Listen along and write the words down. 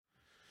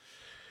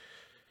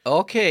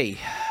Okay,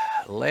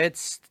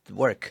 let's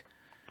work.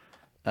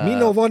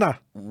 Minovona.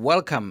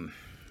 Welcome.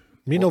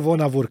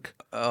 Minovona work.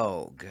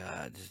 Oh,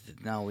 God.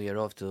 Now we are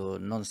off to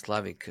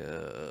non-Slavic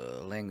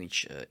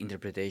language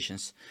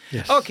interpretations.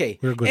 Yes, Okay.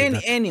 we're good at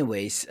that.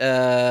 Anyways,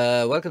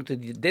 welcome to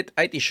That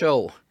IT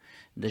Show,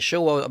 the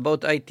show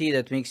about IT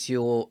that makes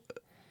you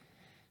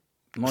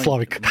more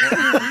Slavic.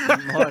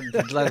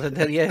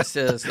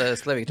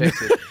 Slavic.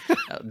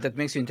 That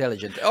makes you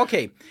intelligent.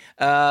 Okay.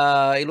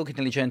 You look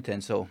intelligent,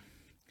 and so.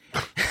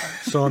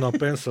 Sono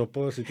penso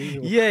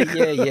positivo. Yeah.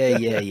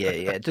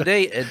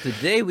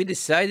 Today we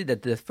decided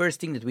that the first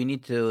thing that we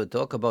need to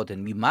talk about,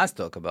 and we must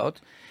talk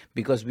about,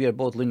 because we are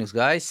both Linux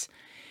guys,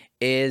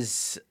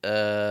 is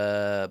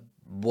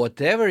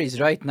whatever is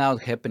right now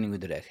happening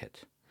with Red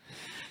Hat.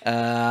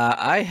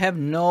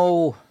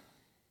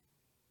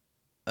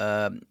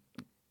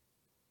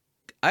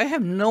 I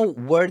have no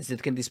words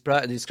that can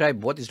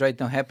describe what is right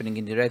now happening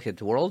in the Red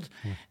Hat world,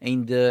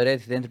 in the Red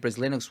Hat Enterprise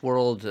Linux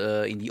world,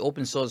 in the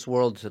open source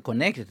world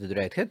connected to the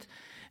Red Hat,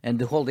 and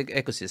the whole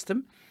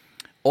ecosystem.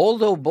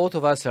 Although both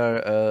of us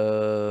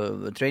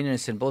are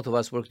trainers and both of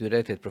us work with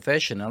Red Hat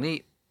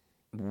professionally,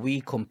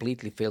 we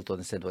completely fail to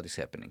understand what is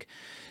happening.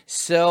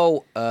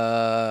 So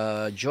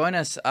join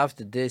us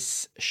after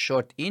this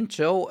short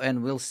intro,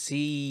 and we'll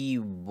see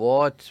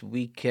what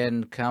we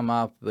can come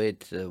up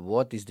with.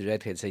 What is the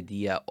Red Hat's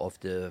idea of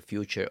the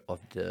future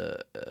of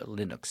the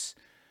Linux?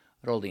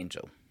 Roll the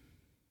intro.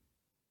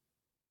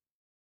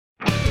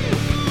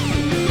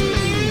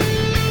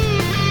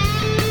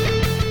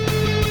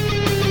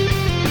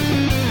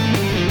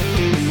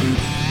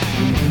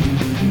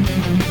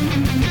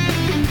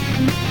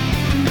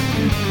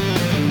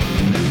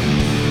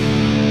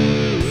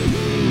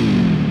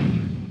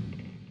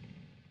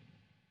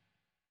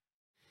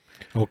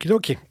 Okie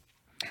dokie.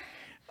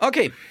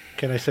 Okay.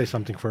 Can I say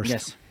something first?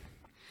 Yes.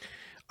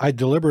 I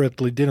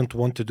deliberately didn't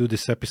want to do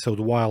this episode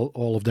while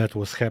all of that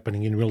was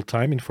happening in real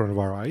time in front of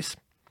our eyes.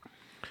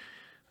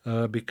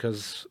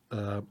 Because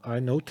I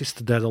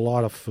noticed that a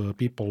lot of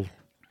people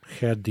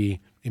had the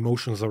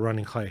emotions are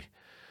running high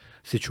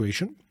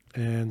situation,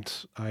 and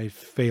I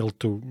failed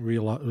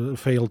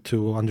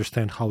to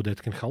understand how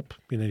that can help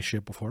in any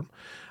shape or form.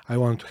 I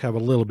want to have a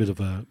little bit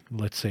of a,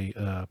 let's say,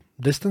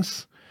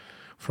 distance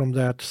from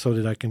that so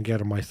that I can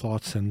gather my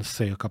thoughts and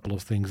say a couple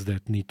of things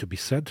that need to be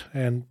said,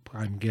 and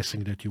I'm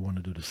guessing that you want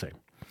to do the same.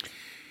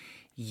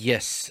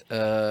 Yes,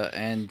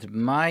 and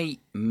my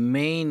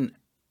main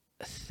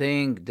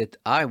thing that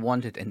I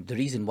wanted, and the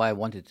reason why I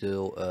wanted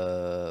to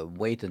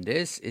wait on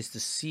this, is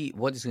to see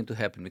what is going to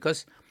happen.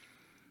 Because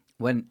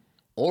when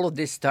all of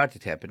this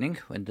started happening,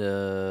 when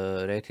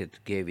the Red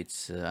Hat gave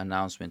its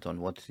announcement on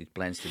what it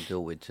plans to do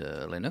with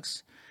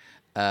Linux,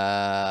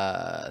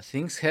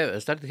 things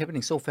started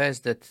happening so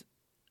fast that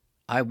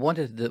I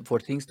wanted for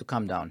things to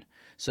calm down,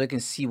 so I can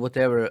see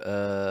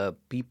whatever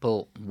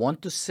people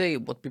want to say,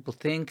 what people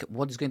think,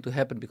 what is going to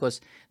happen, because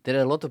there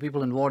are a lot of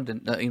people involved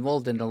and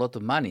a lot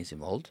of money is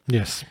involved.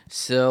 Yes.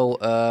 So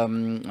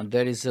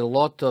there is a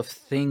lot of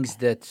things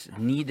that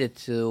needed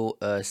to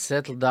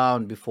settle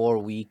down before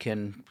we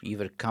can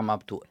either come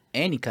up to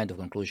any kind of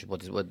conclusion.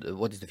 What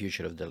is the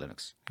future of the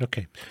Linux?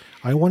 Okay.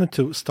 I wanted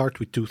to start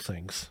with two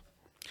things.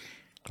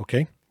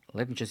 Okay?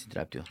 Let me just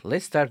interrupt you.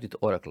 Let's start with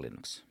Oracle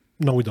Linux.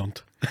 No, we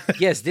don't.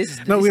 Yes, this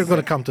is... No, we're going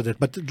to come to that,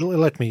 but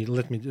let me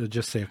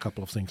just say a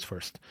couple of things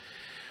first.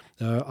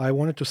 I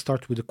wanted to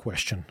start with a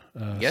question,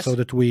 Yes. so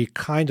that we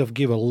kind of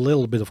give a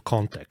little bit of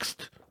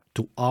context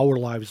to our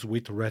lives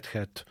with Red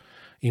Hat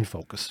in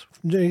focus.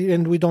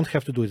 And we don't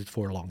have to do it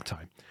for a long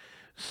time.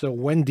 So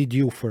when did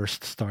you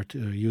first start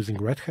using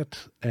Red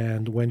Hat,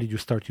 and when did you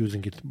start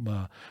using it,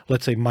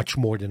 let's say, much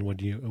more than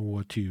what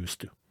you used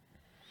to?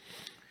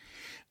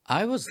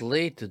 I was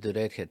late to the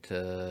Red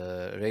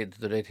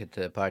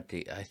Hat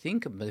party. I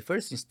think the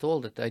first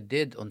install that I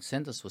did on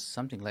CentOS was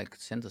something like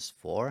CentOS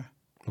 4.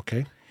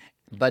 Okay.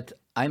 But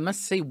I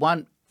must say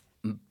one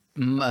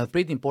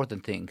pretty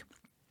important thing.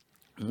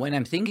 When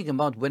I'm thinking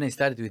about when I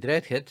started with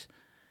Red Hat,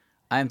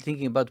 I'm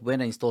thinking about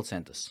when I installed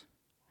CentOS.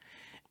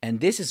 And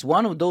this is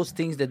one of those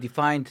things that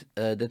defined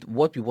that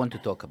what we want to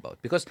talk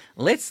about. Because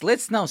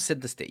let's now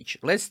set the stage.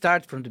 Let's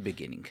start from the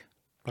beginning.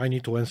 I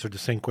need to answer the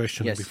same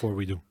question Yes. before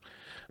we do,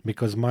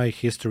 because my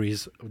history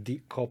is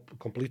the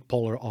complete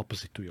polar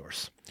opposite to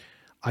yours.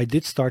 I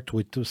did start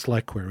with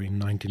Slackware in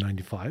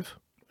 1995,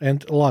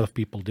 and a lot of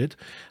people did,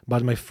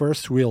 but my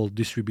first real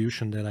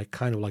distribution that I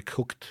kind of like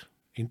hooked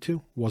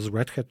into was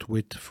Red Hat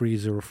with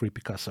 303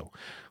 Picasso,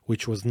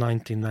 which was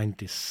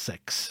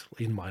 1996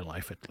 in my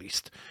life at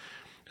least.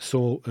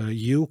 So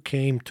you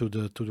came to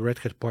the Red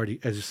Hat party,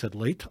 as you said,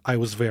 late. I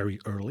was very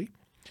early.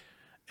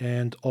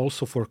 And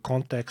also for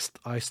context,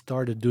 I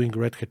started doing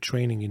Red Hat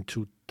training in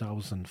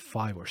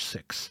 2005 or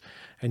 6,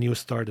 and you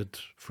started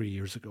 3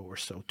 years ago or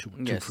so,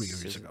 3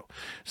 years ago.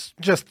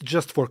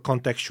 Just for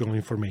contextual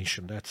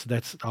information,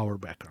 that's our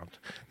background.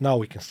 Now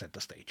we can set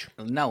the stage.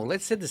 Now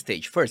let's set the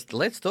stage. First,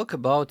 let's talk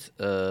about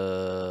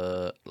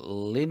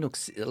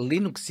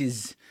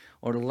Linuxes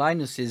or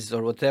Linuses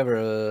or whatever.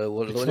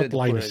 It's not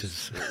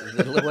Linuses.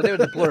 Whatever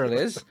the plural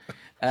is.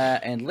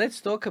 And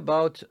let's talk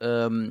about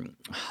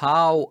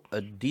how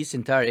this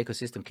entire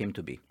ecosystem came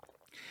to be.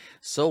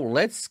 So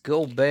let's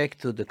go back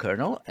to the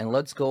kernel, and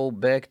let's go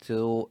back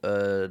to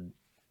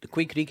the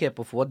quick recap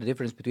of what the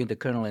difference between the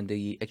kernel and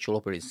the actual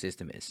operating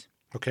system is.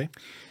 Okay.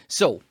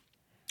 So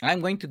I'm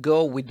going to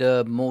go with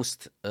the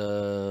most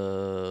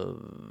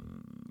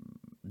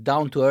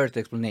down-to-earth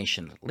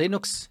explanation.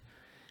 Linux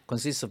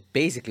consists of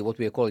basically what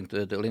we are calling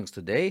the Linux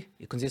today.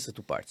 It consists of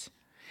two parts.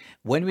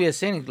 When we are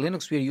saying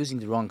Linux, we are using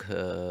the wrong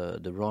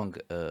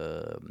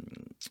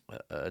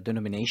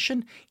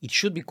denomination. It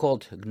should be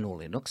called GNU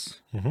Linux.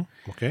 Mm-hmm.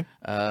 Okay.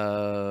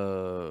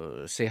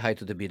 Say hi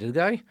to the bearded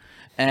guy.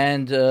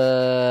 And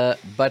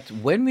but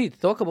when we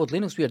talk about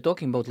Linux, we are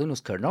talking about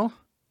Linux kernel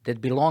that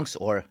belongs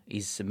or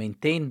is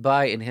maintained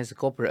by and has a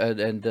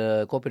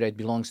copyright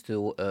belongs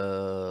to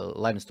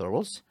Linus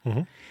Torvalds.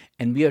 Mm-hmm.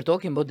 And we are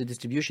talking about the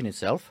distribution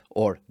itself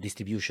or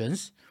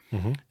distributions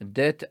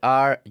that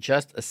are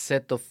just a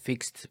set of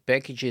fixed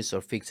packages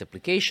or fixed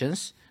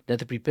applications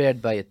that are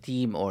prepared by a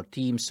team or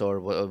teams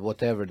or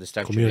whatever the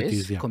structure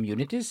is,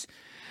 communities,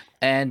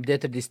 and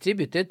that are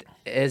distributed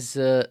as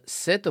a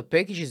set of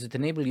packages that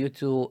enable you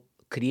to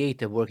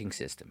create a working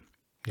system.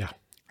 Yeah.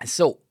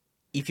 So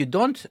if you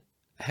don't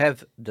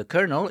have the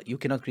kernel, you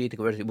cannot create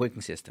a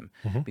working system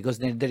because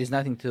there is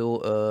nothing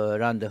to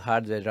run the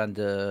hardware, run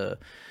the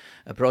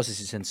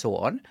processes, and so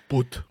on.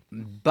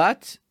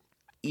 But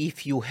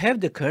if you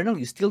have the kernel,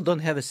 you still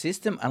don't have a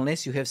system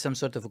unless you have some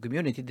sort of a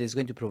community that is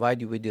going to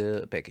provide you with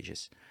the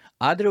packages.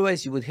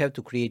 Otherwise, you would have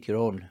to create your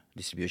own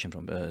distribution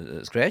from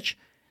scratch.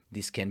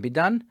 This can be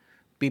done.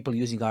 People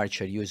using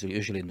Arch are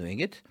usually doing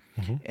it.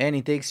 And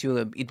it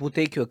would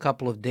take you a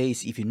couple of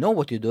days, if you know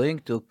what you're doing,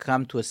 to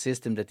come to a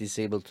system that is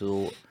able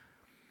to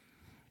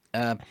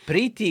have a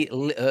pretty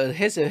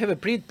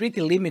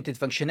limited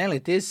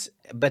functionalities,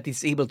 but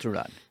it's able to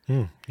run.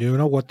 You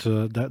know what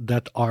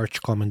that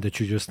Arch comment that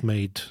you just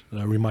made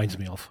reminds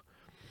me of?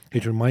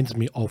 It reminds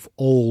me of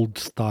old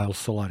style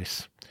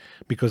Solaris,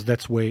 because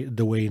that's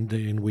the way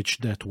in which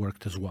that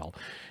worked as well.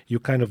 You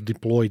kind of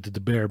deployed the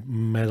bare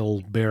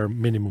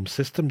minimum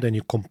system, then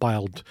you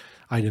compiled,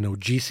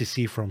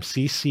 GCC from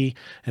CC,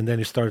 and then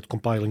you started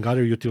compiling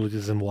other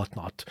utilities and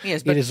whatnot.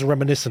 Yes, but it is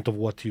reminiscent of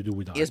what you do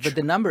with Arch. Yes, but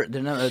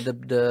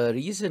the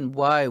reason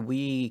why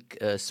we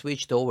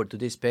switched over to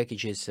these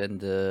packages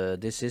and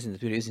this system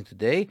that we're using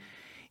today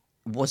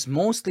was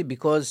mostly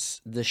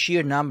because the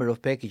sheer number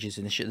of packages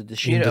and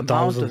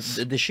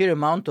the sheer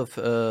amount of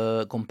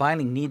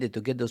compiling needed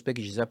to get those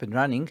packages up and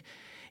running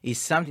is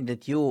something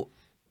that you,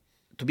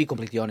 to be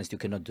completely honest, you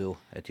cannot do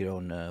at your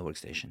own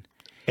workstation.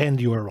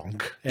 And you are wrong.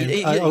 And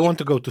I want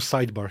to go to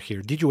sidebar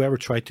here. Did you ever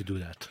try to do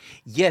that?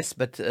 Yes,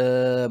 but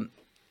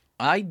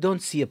I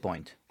don't see a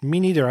point.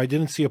 Me neither. I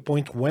didn't see a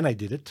point when I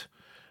did it.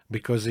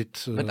 Because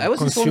it but I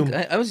was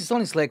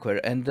installing Slackware,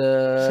 and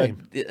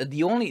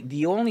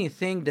the only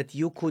thing that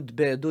you could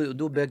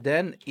do back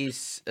then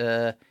is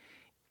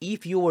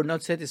if you were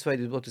not satisfied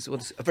with what is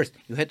first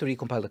you had to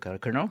recompile the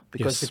kernel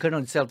because the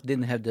kernel itself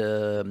didn't have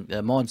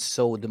the mods,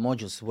 so the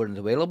modules weren't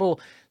available.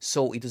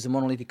 So it was a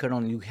monolithic kernel,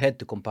 and you had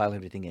to compile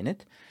everything in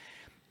it.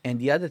 And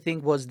the other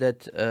thing was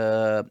that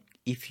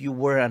if you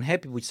were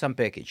unhappy with some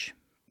package,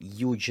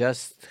 you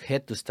just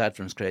had to start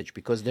from scratch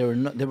because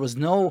there was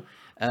no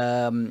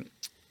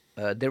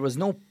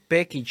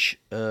package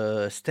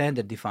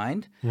standard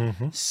defined.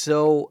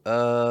 So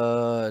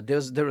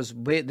this was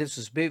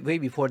way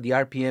before the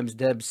RPMs,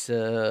 debs,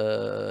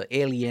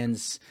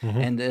 aliens,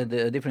 and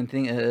the different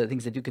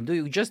things that you can do.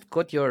 You just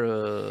got your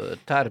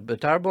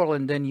tarball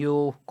and then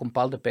you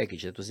compiled the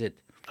package. That was it.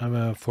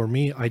 For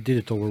me, I did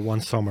it over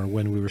one summer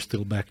when we were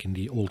still back in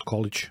the old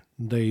college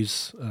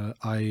days.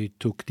 I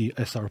took the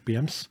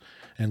SRPMs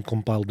and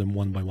compiled them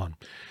one by one.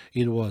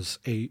 It was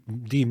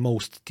the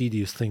most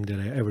tedious thing that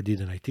I ever did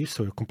in IT,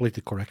 so you're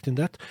completely correct in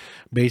that.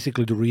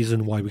 Basically, the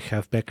reason why we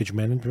have package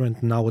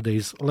management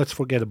nowadays, let's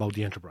forget about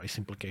the enterprise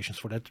implications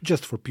for that,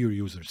 just for pure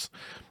users,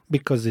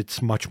 because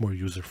it's much more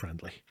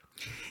user-friendly.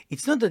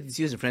 It's not that it's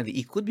user-friendly.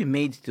 It could be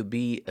made to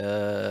be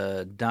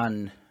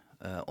done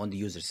on the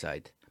user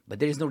side, but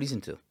there is no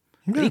reason to.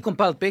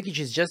 Precompiled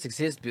packages just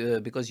exist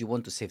because you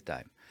want to save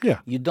time.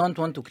 You don't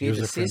want to create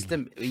a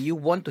system. You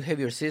want to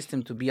have your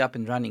system to be up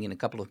and running in a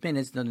couple of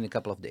minutes, not in a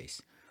couple of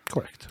days.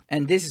 Correct.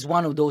 And this is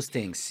one of those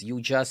things. You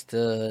just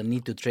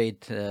need to trade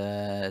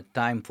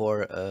time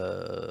for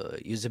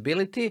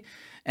usability,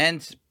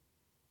 and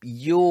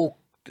you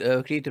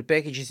create your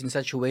packages in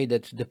such a way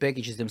that the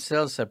packages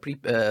themselves are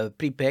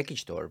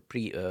pre-packaged or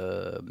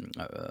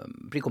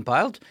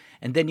pre-compiled,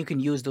 and then you can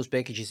use those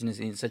packages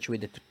in such a way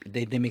that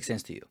they make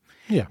sense to you.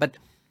 But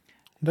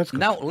that's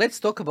good. Now let's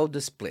talk about the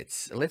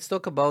splits. Let's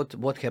talk about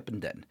what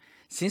happened then.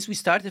 Since we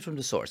started from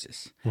the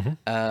sources,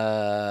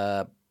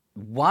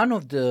 one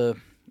of the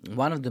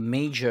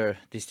major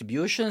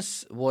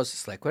distributions was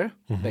Slackware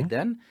back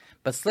then,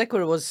 but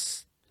Slackware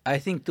was, I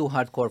think, too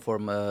hardcore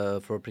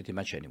for pretty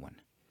much anyone.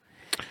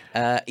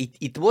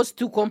 It was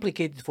too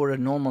complicated for a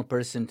normal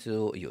person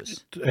to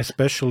use.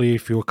 Especially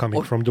if you're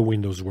coming from the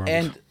Windows world.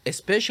 And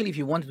especially if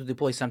you wanted to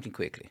deploy something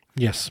quickly.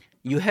 Yes.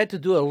 you had to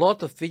do a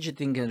lot of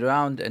fidgeting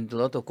around and a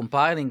lot of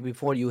compiling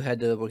before you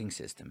had a working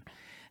system.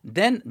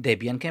 Then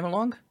Debian came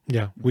along.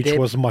 Yeah, which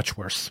was much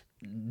worse.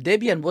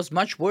 Debian was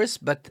much worse,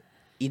 but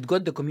it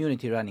got the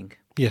community running.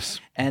 Yes.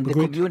 And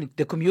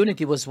the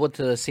community was what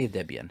saved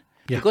Debian.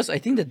 Yeah. Because I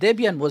think that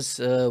Debian was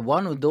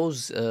one of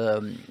those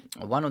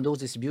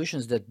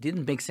distributions that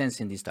didn't make sense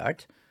in the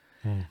start,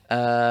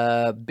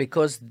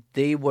 because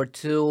they were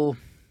trying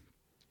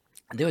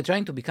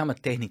to become a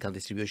technical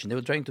distribution. They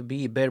were trying to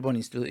be a bare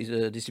bones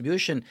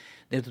distribution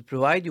that would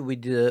provide you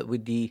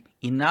with the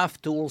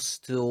enough tools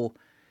to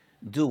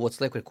do what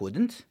Slackware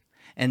couldn't,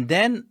 and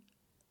then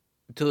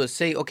to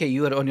say, okay,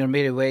 you are on your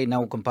merry way,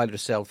 now compile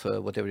yourself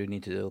whatever you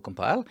need to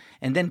compile,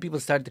 and then people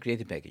started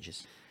creating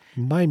packages.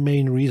 My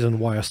main reason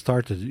why I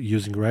started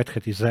using Red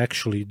Hat is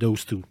actually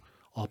those two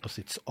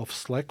opposites of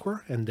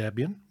Slackware and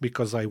Debian,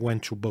 because I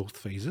went through both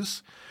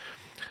phases.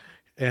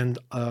 And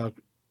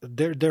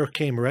there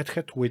came Red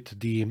Hat with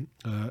the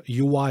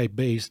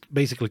UI-based,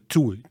 basically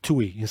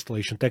TUI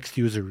installation, text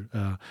user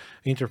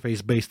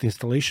interface-based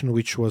installation,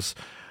 which was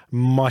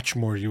much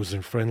more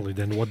user-friendly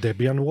than what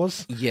Debian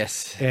was.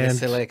 Yes, and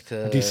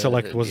the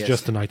select was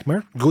just a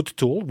nightmare. Good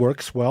tool,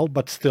 works well,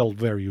 but still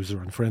very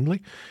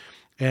user-unfriendly.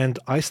 And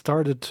I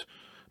started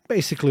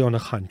basically on a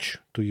hunch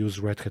to use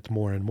Red Hat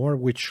more and more,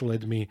 which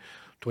led me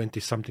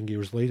 20-something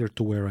years later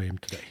to where I am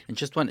today. And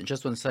just one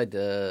side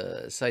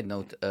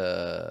note.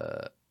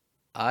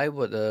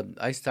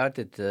 I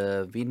started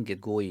Winget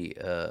GUI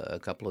a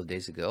couple of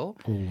days ago.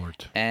 Oh,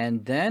 Lord.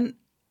 And then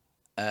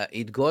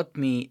it got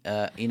me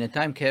in a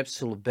time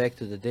capsule back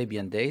to the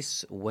Debian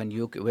days when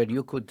you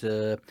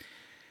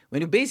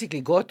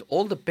basically got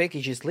all the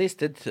packages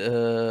listed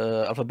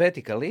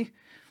alphabetically,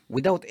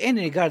 without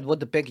any regard what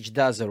the package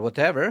does or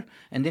whatever,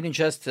 and then you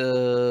just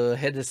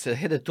had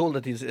a tool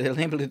that is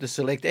enabled you to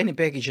select any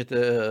package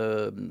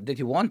that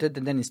you wanted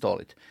and then install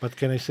it. But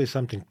can I say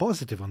something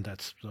positive on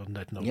that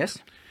note? Yes.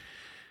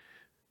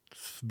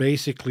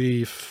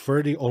 Basically,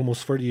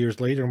 almost 30 years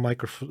later,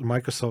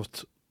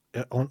 Microsoft,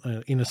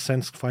 in a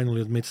sense,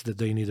 finally admits that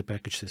they need a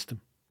package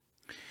system.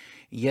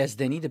 Yes,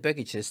 they need a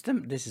package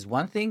system. This is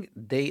one thing.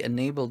 They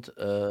enabled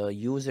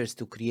users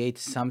to create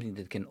something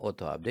that can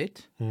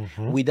auto-update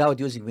without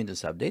using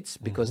Windows updates,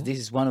 because this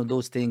is one of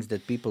those things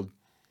that people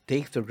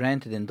take for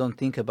granted and don't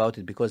think about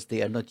it because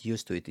they are not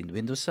used to it in the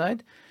Windows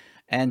side.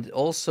 And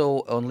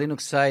also on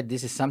Linux side,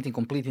 this is something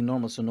completely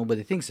normal, so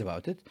nobody thinks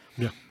about it.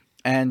 Yeah.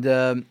 And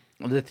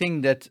the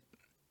thing that...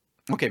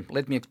 Okay,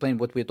 let me explain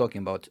what we're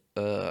talking about.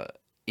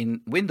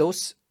 In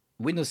Windows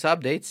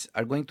updates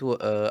are going to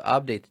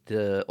update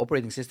the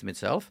operating system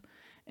itself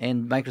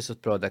and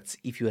Microsoft products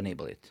if you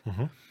enable it.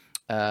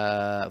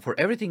 For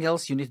everything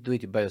else, you need to do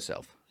it by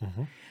yourself.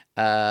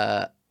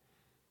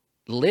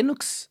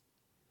 Linux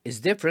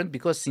is different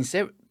because since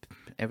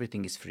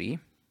everything is free,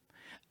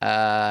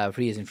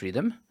 free as in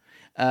freedom,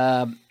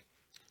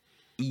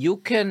 you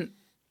can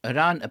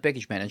run a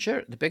package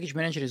manager. The package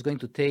manager is going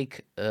to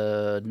take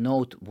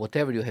note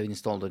whatever you have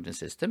installed on the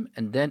system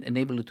and then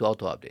enable you to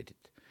auto-update it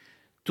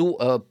to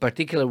a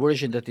particular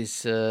version that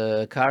is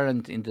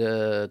current in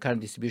the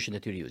current distribution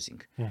that you're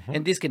using.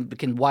 And this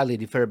can widely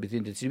differ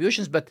between the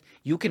distributions, but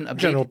you can update...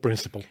 General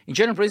principle. In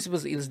general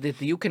principles is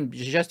that you can,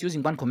 just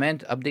using one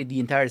command, update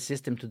the entire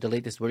system to the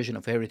latest version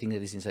of everything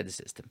that is inside the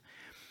system.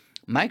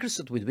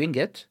 Microsoft with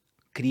Winget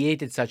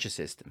created such a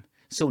system.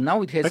 So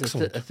now it has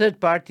a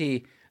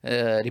third-party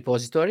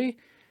repository.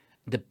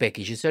 The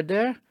packages are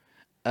there.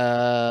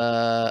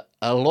 A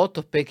lot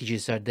of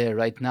packages are there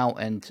right now,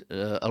 and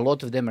a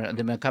lot of them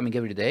are coming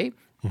every day.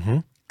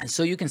 And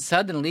so you can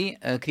suddenly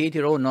create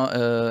your own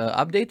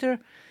updater,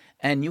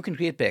 and you can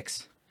create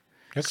packs.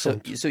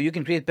 Excellent. So you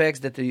can create packs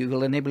that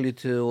will enable you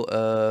to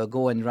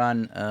go and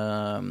run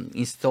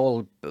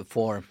install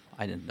for,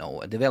 I don't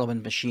know, a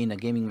development machine, a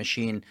gaming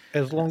machine.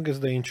 As long as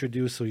they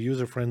introduce a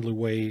user-friendly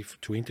way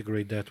to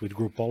integrate that with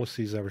group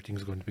policies,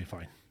 everything's going to be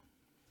fine.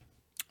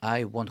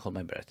 I won't hold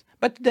my breath.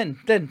 But then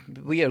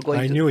we are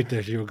going I knew it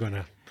that you were going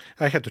to...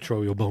 I had to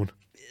throw you a bone.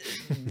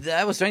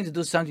 I was trying to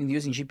do something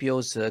using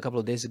GPOs a couple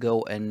of days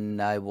ago,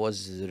 and I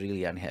was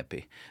really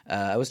unhappy.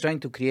 I was trying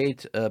to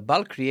create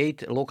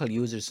local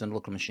users on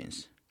local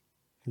machines.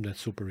 That's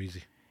super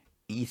easy.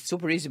 It's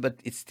super easy, but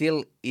it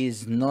still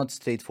is not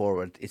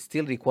straightforward. It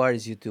still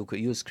requires you to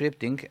use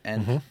scripting,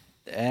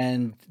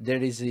 and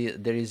there is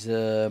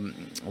a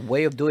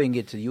way of doing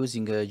it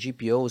using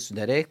GPOs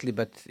directly,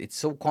 but it's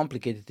so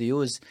complicated to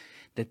use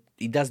that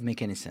it doesn't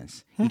make any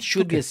sense. It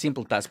should be a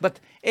simple task. But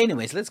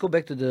anyways, let's go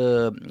back to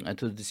the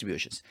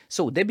distributions.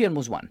 So Debian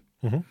was one.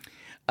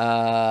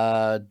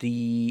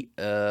 The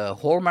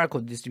hallmark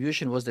of the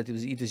distribution was that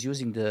it was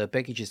using the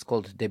packages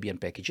called Debian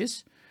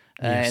packages,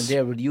 and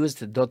they were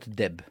used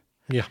 .deb.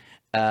 Yeah.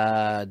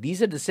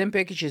 These are the same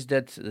packages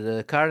that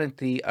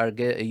currently are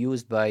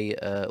used by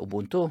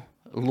Ubuntu,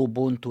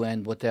 Lubuntu,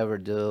 and whatever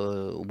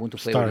the Ubuntu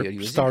flavor you're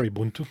using. Star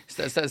Ubuntu.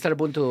 Star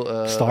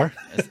Ubuntu. Star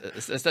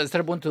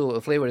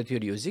Ubuntu flavor that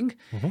you're using,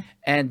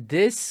 and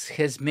this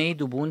has made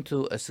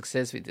Ubuntu a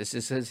success it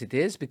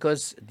is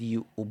because the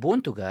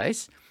Ubuntu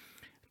guys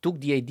took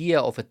the idea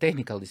of a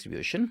technical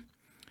distribution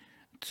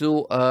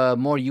to a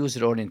more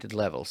user-oriented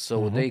level.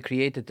 So they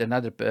created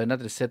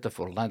another set of,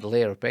 or another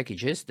layer of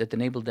packages that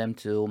enabled them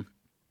to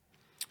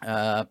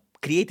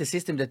create a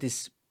system that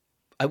is,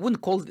 I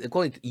wouldn't call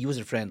it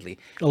user-friendly.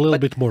 A little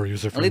bit more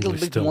user-friendly. A little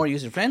bit still. more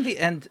user-friendly,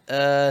 and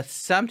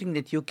something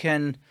that you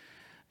can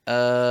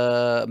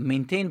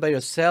maintain by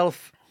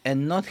yourself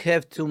and not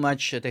have too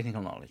much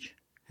technical knowledge.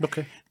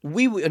 Okay.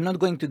 We are not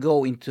going to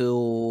go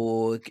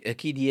into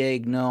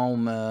KDA,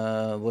 GNOME,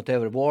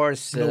 whatever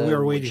wars. No, we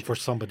are waiting for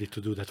somebody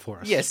to do that for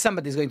us. Yes,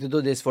 somebody's going to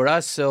do this for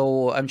us.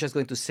 So I'm just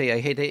going to say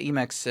I hate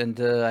Emacs, and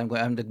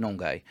I'm the GNOME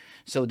guy.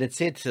 So that's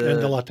it. And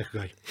the LaTeX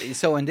guy.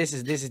 So, and this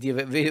is the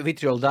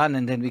vitriol done,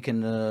 and then we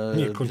can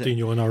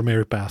continue on our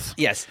merry path.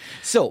 Yes.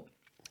 So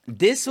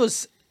this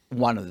was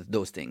one of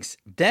those things.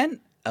 Then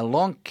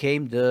along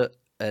came the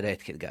Red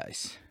Hat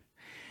guys.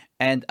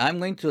 And I'm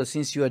going to,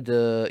 since you are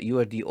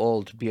the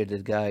old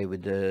bearded guy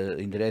in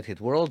the Red Hat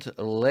world,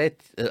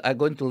 I'm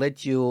going to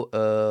let you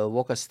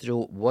walk us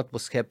through what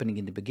was happening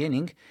in the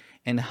beginning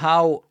and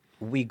how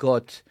we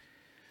got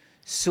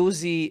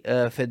SUSE,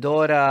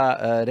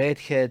 Fedora, Red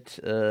Hat,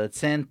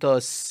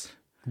 CentOS,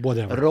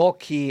 whatever,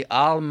 Rocky,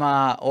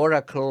 Alma,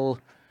 Oracle,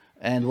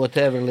 and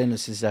whatever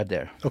Linuxes are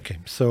there. Okay,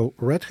 so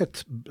Red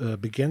Hat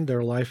began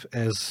their life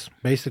as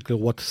basically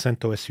what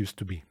CentOS used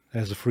to be,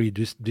 as a free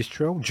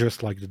distro,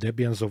 just like the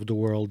Debians of the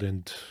world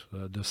and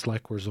the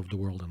Slackwares of the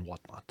world and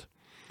whatnot.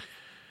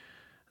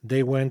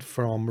 They went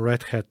from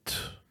Red Hat,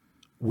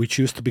 which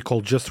used to be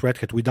called just Red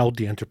Hat without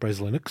the Enterprise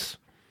Linux,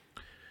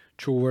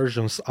 through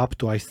versions up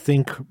to, I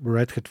think,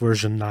 Red Hat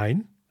version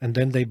 9, and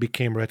then they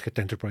became Red Hat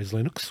Enterprise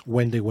Linux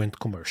when they went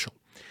commercial.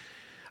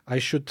 I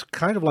should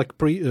kind of like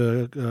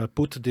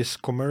put this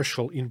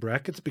commercial in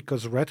brackets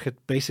because Red Hat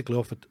basically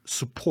offered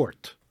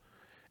support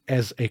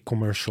as a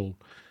commercial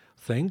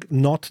thing,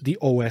 not the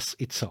OS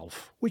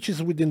itself, which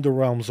is within the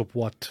realms of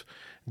what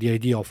the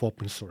idea of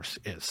open source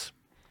is.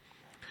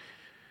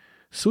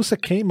 SUSE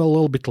came a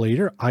little bit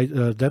later.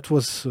 That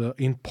was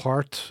in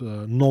part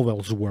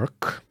Novell's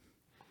work,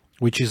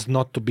 which is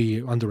not to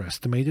be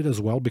underestimated as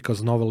well,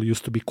 because Novell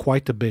used to be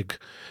quite a big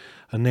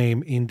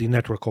name in the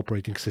network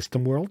operating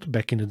system world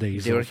back in the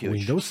days of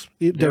Windows.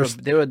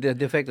 They were the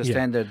de facto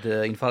standard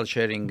in file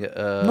sharing.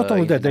 Not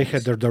only that, they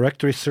had their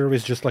directory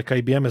service, just like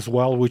IBM as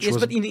well, which was...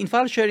 Yes, but in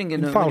file sharing,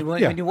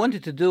 when you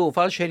wanted to do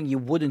file sharing, you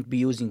wouldn't be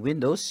using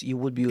Windows, you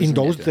would be using... In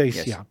those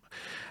days, yeah.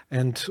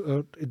 And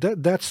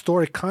that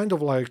story kind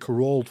of like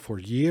rolled for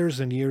years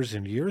and years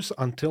and years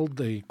until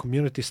the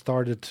community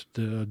started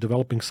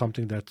developing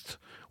something that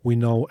we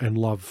know and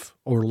love,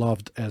 or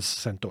loved, as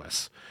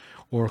CentOS,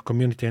 or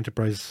Community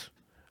Enterprise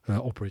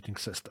Operating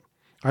System.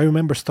 I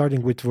remember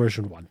starting with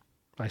version 1.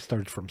 I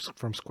started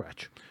from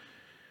scratch.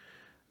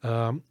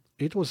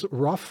 It was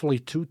roughly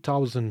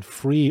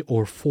 2003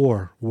 or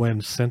 4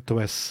 when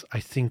CentOS,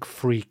 I think,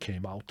 free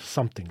came out,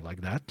 something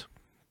like that.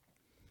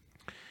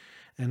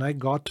 And I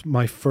got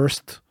my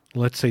first,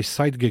 let's say,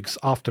 side gigs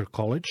after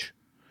college.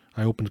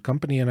 I opened a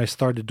company and I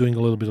started doing a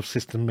little bit of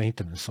system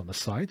maintenance on the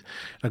side.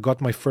 I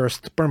got my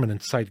first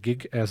permanent side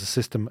gig as a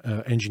system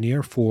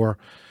engineer for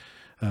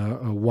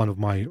one of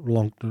my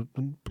long.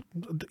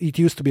 It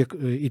used to be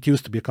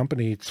a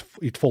company.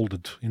 It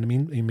folded in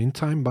the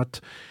meantime, but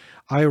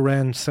I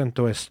ran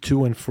CentOS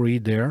 2 and 3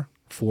 there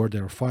for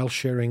their file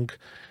sharing,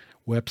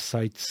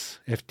 websites,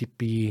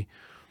 FTP,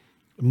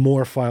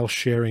 more file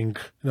sharing,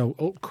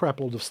 a crap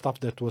load of stuff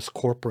that was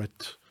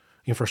corporate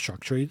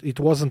infrastructure. It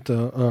wasn't a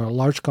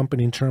large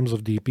company in terms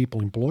of the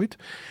people employed,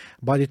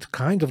 but it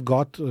kind of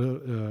got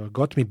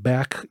me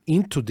back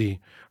into the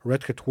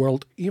Red Hat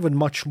world even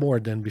much more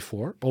than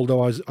before,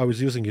 although I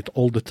was using it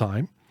all the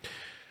time.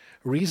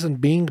 Reason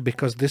being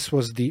because this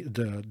was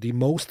the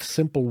most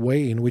simple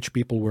way in which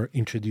people were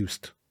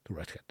introduced to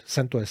Red Hat.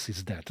 CentOS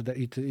is that.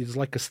 It is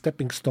like a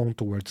stepping stone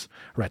towards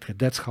Red Hat.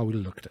 That's how we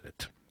looked at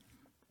it.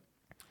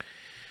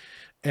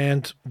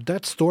 And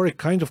that story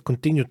kind of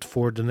continued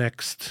for the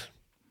next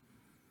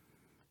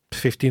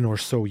 15 or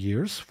so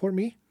years for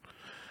me.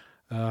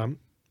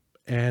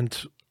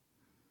 And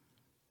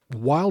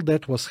while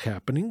that was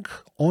happening,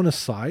 on a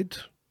side,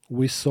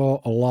 we saw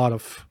a lot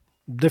of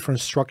different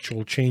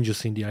structural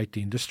changes in the IT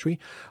industry.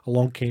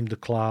 Along came the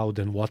cloud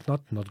and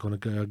whatnot. Not going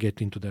to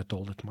get into that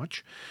all that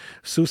much.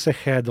 SUSE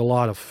had a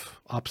lot of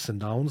ups and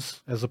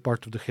downs as a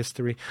part of the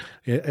history.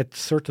 At a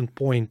certain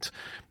point,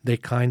 they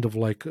kind of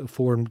like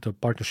formed a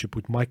partnership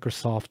with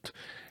Microsoft,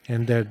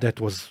 and that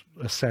was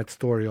a sad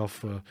story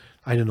of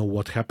I don't know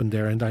what happened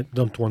there, and I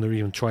don't want to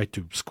even try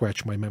to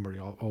scratch my memory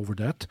over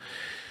that.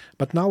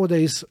 But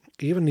nowadays,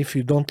 even if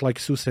you don't like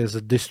SUSE as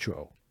a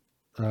distro,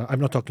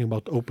 I'm not talking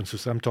about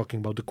OpenSUSE, I'm talking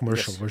about the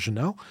commercial version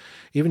now.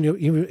 Even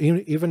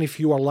if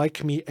you are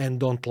like me and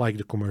don't like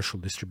the commercial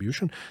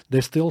distribution,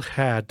 they still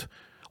had,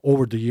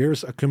 over the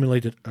years,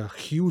 accumulated a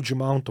huge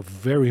amount of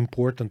very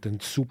important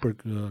and super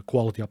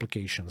quality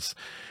applications.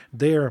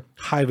 Their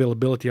high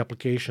availability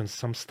applications,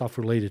 some stuff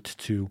related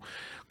to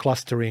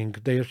clustering,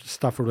 their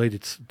stuff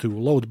related to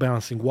load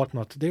balancing,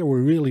 whatnot, they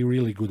were really,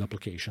 really good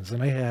applications.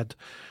 And I had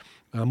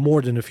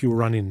more than a few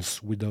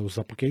run-ins with those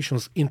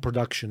applications in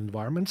production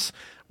environments,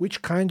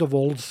 which kind of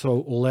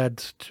also led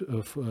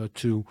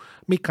to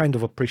me kind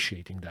of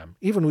appreciating them,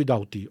 even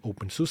without the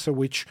OpenSUSE,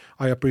 which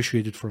I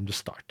appreciated from the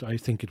start. I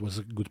think it was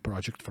a good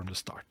project from the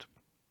start.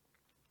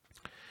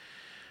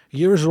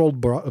 Years rolled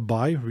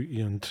by,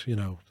 and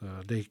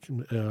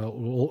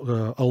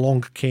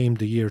along came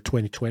the year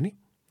 2020,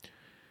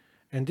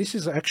 and this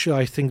is actually,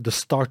 I think, the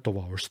start of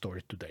our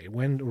story today.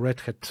 When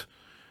Red Hat,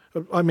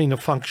 a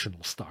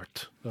functional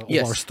start of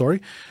our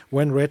story,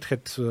 when Red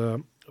Hat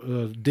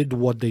did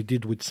what they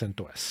did with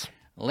CentOS.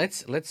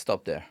 Let's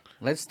stop there.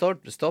 Let's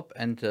stop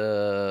and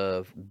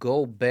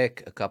go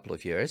back a couple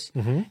of years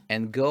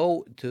and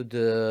go to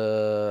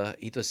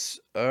it was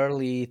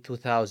early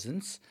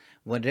 2000s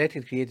when Red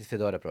Hat created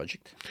Fedora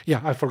project.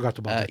 Yeah, I forgot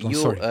about that one.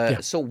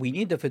 Sorry. So we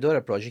need the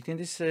Fedora project in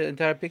this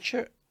entire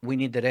picture. We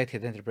need the Red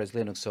Hat Enterprise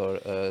Linux or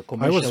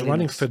commercial I was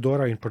running Linux.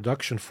 Fedora in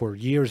production for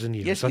years and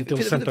years until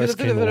Fedora CentOS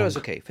came along. was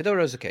okay.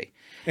 Fedora was okay.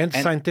 And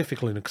Scientific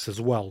Linux as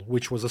well,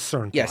 which was a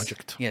CERN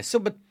project. Yes. So,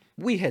 but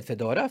we had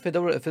Fedora.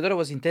 Fedora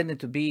was intended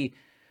to be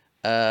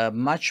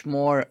much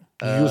more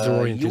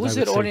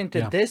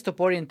user-oriented,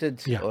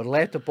 desktop-oriented, or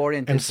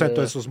laptop-oriented. And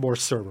CentOS was more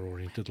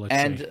server-oriented, let's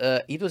say. And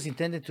it was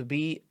intended to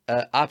be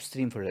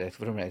upstream from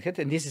Red Hat,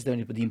 and this is the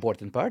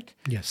important part.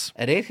 Yes.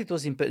 Red Hat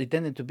was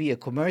intended to be a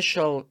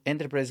commercial,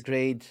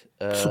 enterprise-grade,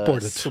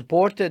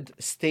 supported,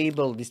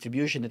 stable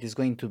distribution that is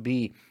going to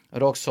be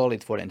rock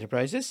solid for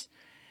enterprises,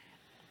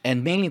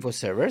 and mainly for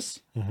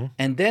servers.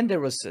 And then there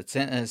was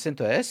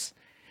CentOS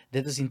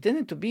that was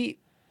intended to be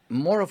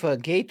more of a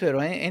gateway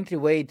or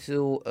entryway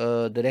to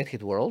the Red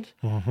Hat world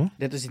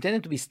that was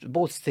intended to be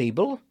both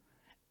stable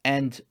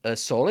and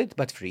solid,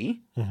 but free,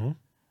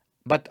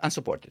 but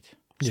unsupported.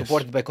 Yes.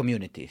 Supported by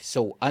community,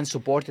 so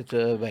unsupported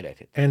by Red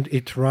Hat. And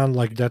it ran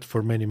like that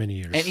for many, many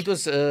years. And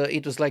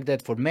it was like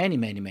that for many,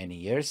 many, many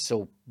years.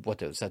 So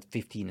what was that,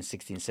 15,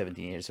 16,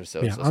 17 years or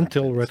so? Yeah,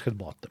 until Red Hat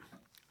bought them.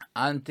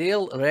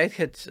 Until Red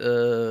Hat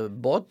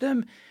bought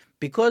them,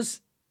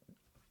 because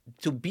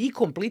to be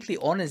completely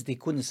honest, they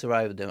couldn't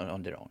survive them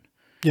on their own.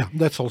 Yeah,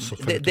 that's also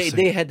fair to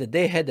say.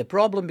 They had a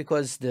problem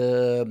because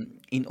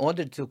in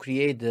order to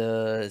create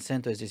the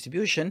CentOS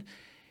distribution,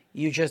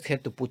 you just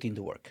had to put in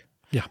the work.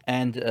 Yeah.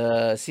 And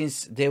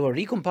since they were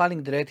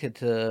recompiling the Red Hat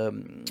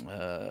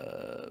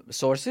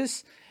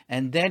sources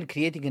and then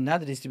creating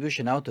another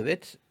distribution out of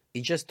it,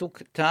 it just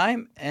took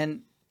time,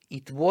 and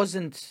it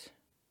wasn't.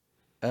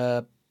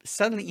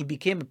 Suddenly, it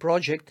became a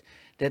project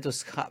that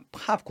was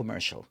half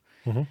commercial.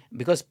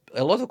 Because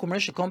a lot of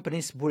commercial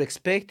companies were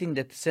expecting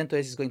that CentOS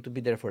is going to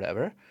be there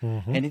forever,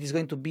 and it is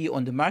going to be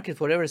on the market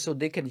forever, so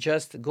they can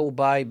just go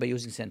by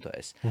using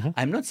CentOS.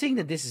 I'm not saying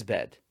that this is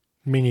bad.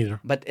 Me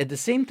neither. But at the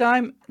same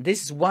time,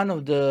 this is one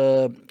of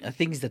the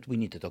things that we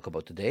need to talk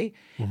about today,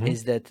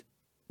 is that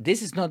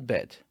this is not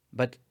bad.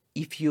 But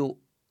if you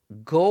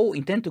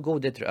intend to go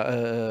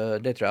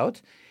that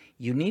route,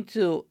 you need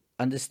to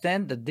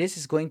understand that this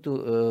is going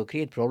to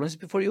create problems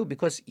for you,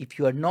 because if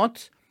you are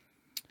not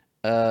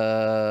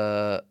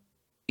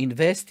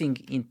investing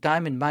in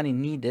time and money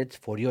needed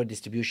for your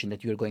distribution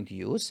that you are going to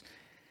use,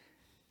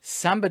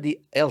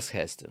 somebody else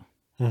has to.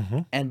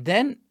 And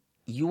then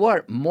you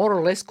are more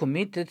or less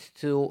committed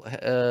to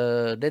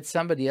that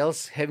somebody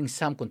else having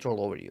some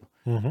control over you,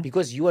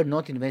 because you are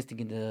not investing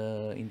in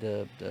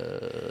the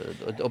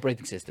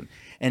operating system.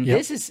 And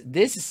this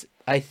is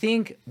I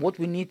think what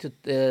we need to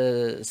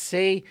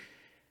say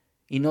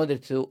in order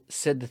to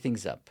set the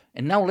things up.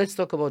 And now let's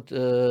talk about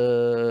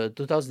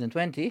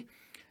 2020,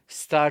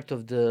 start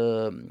of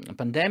the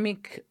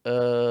pandemic,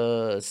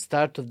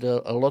 start of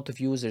a lot of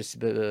users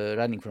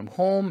running from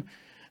home,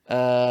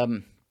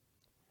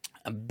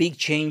 big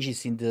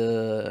changes in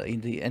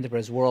the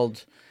enterprise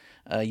world,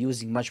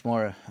 using much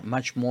more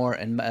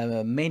and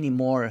many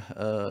more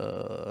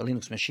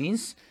Linux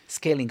machines,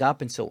 scaling up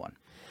and so on.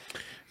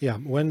 Yeah,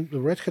 when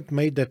Red Hat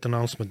made that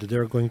announcement that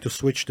they're going to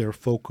switch their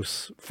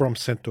focus from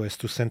CentOS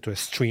to CentOS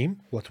Stream,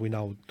 what we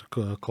now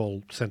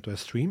call CentOS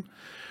Stream,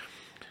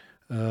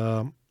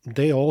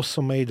 they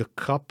also made a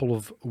couple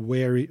of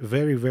very,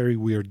 very, very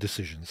weird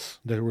decisions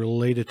that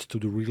related to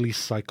the release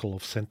cycle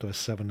of CentOS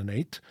 7 and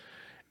 8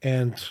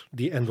 and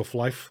the end of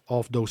life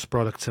of those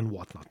products and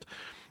whatnot.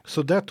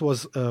 So that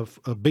was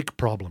a big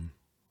problem.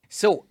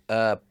 So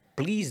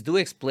please do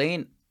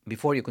explain,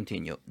 before you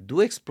continue, do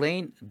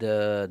explain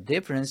the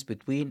difference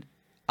between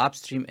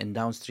upstream and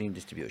downstream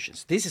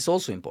distributions. This is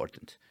also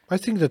important. I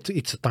think that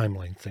it's a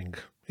timeline thing.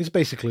 It's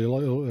basically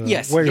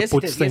where you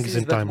put things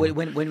in timeline.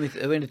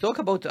 When we talk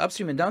about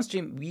upstream and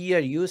downstream, we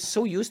are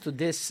so used to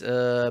this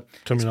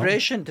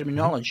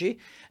terminology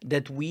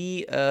that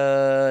we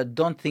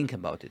don't think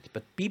about it.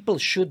 But people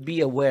should be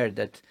aware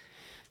that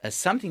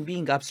something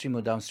being upstream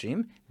or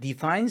downstream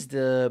defines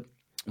the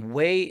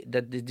way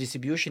that the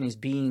distribution is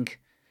being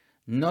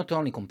not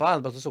only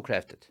compiled but also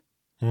crafted.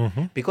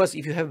 Because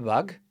if you have a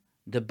bug,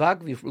 the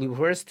bug will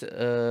first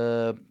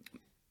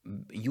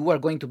you are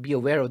going to be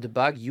aware of the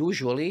bug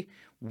usually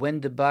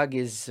when the bug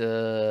is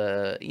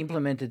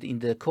implemented in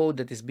the code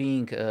that is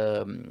being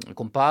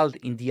compiled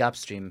in the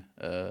upstream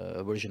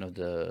version of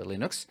the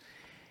Linux.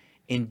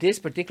 In this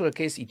particular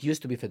case, it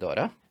used to be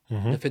Fedora.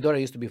 The Fedora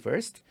used to be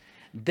first.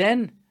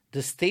 Then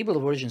the stable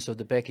versions of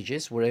the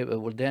packages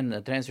were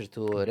then transferred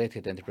to Red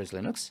Hat Enterprise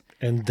Linux.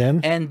 And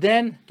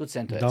then to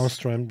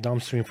CentOS.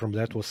 Downstream from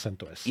that was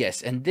CentOS.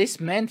 Yes, and this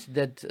meant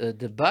that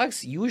the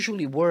bugs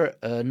usually were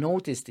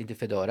noticed in the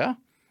Fedora.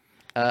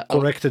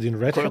 Corrected in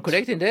Red Hat.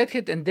 Corrected in Red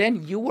Hat, and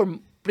then you were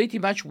pretty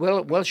much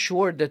well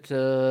sure that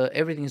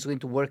everything is going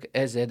to work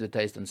as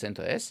advertised on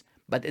CentOS.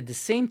 But at the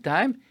same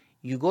time,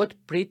 you got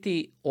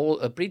pretty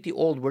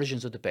old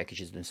versions of the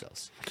packages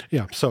themselves.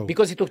 Yeah, so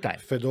because it took time.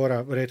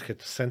 Fedora, Red Hat,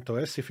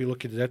 CentOS. If you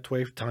look at it that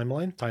way,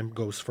 time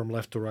goes from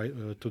left to right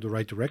to the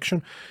right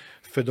direction.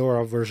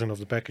 Fedora version of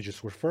the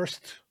packages were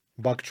first,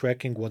 bug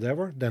tracking,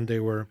 whatever. Then they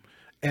were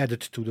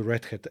added to the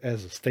Red Hat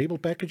as stable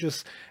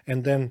packages,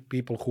 and then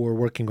people who were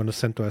working on the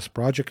CentOS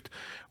project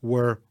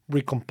were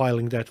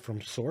recompiling that from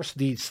source,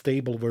 the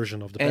stable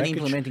version of the package,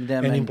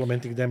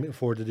 implementing them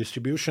for the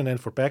distribution and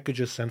for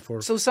packages and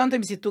for. So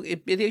sometimes it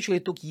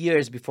actually took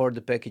years before the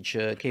package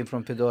came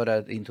from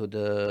Fedora into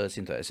the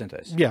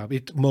CentOS. Yeah,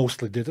 it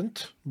mostly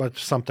didn't, but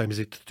sometimes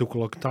it took a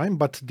long time.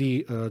 But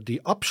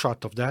the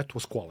upshot of that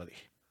was quality.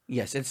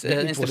 Yes,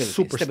 it was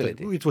super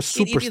stable. It was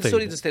super stable.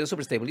 It's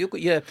super stable.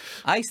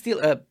 I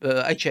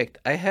checked.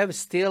 I have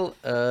still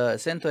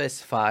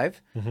CentOS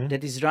 5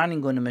 that is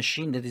running on a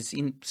machine that is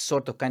in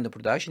sort of kind of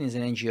production. It's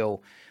an NGO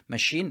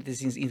machine.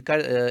 This is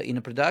in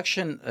a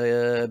production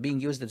being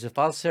used as a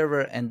file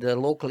server and a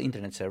local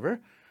internet server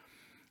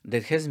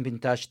that hasn't been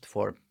touched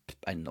for,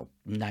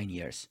 9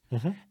 years.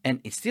 And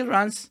it still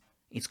runs.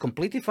 It's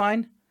completely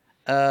fine.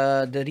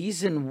 The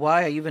reason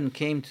why I even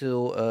came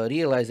to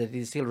realize that it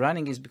is still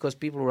running is because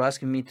people were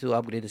asking me to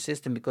upgrade the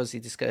system because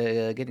it is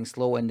getting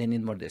slow and they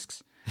need more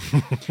disks.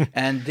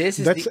 And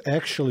that's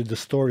actually the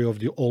story of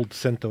the old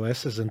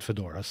CentOSs and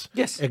Fedoras.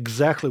 Yes,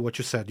 exactly what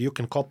you said. You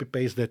can copy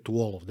paste that to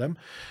all of them,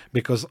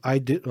 because I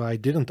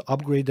didn't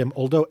upgrade them.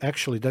 Although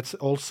actually that's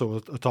also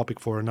a topic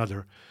for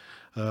another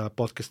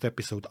podcast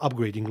episode,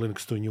 upgrading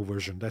Linux to a new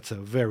version. That's a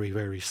very,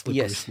 very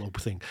slippery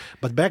slope thing.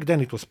 But back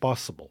then it was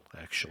possible,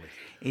 actually.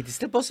 It is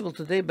still possible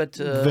today, but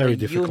very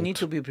difficult. You need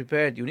to be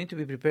prepared. You need to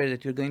be prepared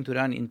that you're going to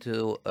run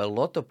into a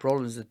lot of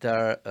problems that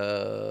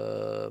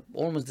are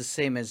almost the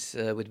same as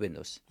with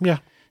Windows. Yeah.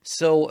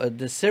 So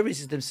the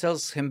services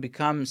themselves can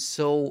become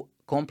so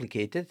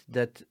complicated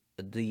that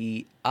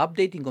the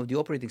updating of the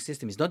operating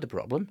system is not the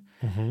problem,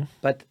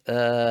 but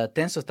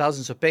tens of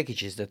thousands of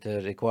packages that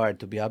are required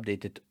to be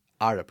updated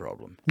are a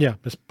problem. Yeah,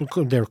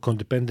 there are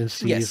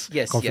codependencies,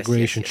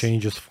 configuration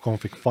changes,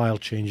 config file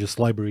changes,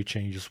 library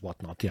changes,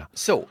 whatnot. Yeah.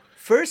 So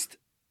first,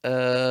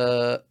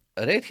 Red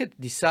Hat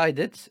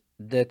decided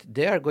that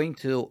they are going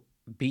to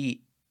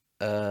be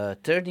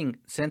turning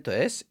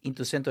CentOS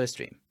into CentOS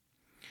Stream.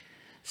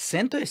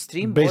 CentOS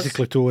Stream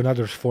basically to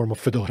another form of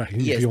Fedora.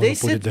 Yes, they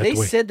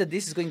said that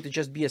this is going to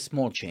just be a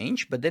small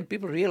change, but then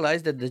people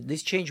realized that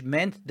this change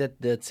meant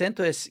that the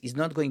CentOS is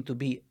not going to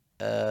be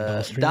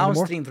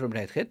downstream from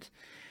Red Hat,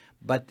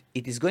 but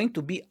it is going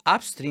to be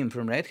upstream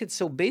from Red Hat.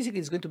 So basically,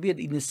 it's going to be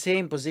in the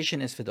same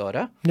position as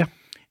Fedora. Yeah.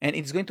 And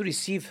it's going to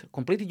receive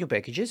completely new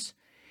packages.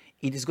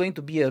 It is going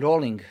to be a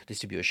rolling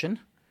distribution.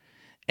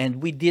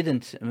 And we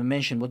didn't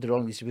mention what the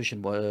rolling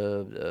distribution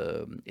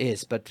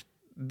is, but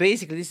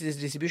basically, this is a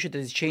distribution that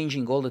is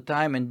changing all the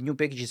time, and new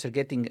packages are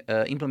getting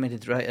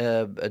implemented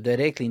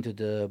directly into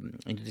the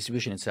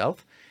distribution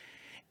itself.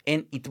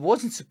 And it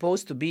wasn't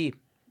supposed to be,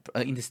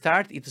 in the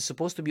start, it was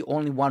supposed to be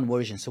only one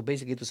version. So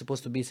basically, it was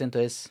supposed to be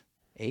CentOS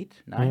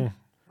 8, 9.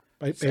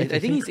 I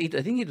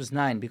think it was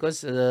 9,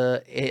 because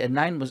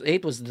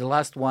 8 was the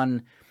last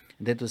one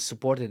that was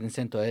supported in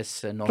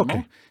CentOS normal.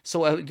 Okay.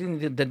 So I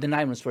think the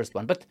 9 was the first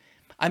one, but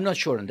I'm not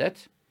sure on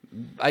that.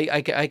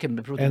 I can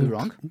be proved to be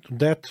wrong.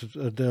 That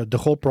the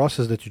whole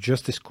process that you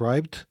just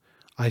described,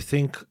 I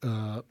think,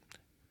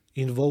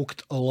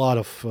 invoked a lot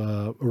of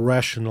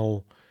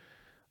rational,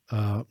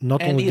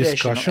 not only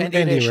discussion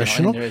and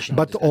irrational,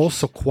 but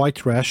also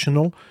quite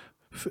rational,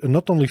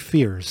 not only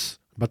fears,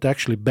 but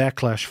actually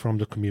backlash from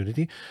the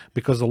community,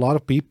 because a lot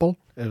of people,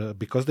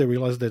 because they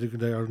realized that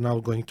they are now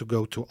going to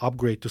go to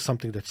upgrade to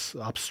something that's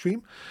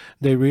upstream,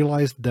 they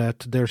realized that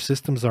their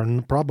systems are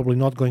probably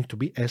not going to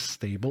be as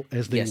stable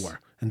as they were.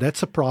 And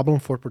that's a problem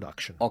for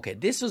production. Okay,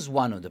 this was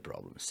one of the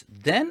problems.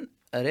 Then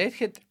Red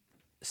Hat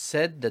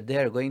said that they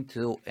are going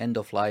to end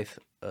of life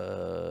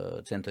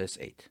CentOS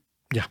 8.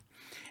 Yeah.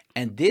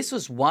 And this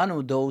was one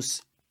of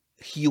those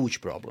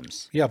huge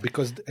problems. Yeah,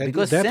 because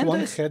that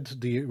one had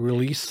the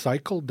release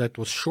cycle that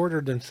was shorter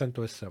than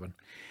CentOS 7.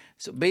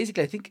 So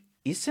basically, I think,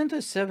 is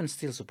CentOS 7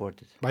 still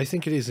supported? I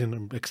think it is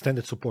in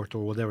extended support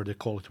or whatever they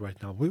call it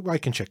right now. I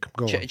can check.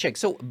 Go on. Check.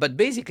 So, but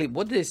basically,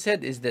 what they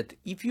said is that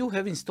if you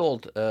have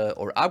installed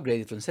or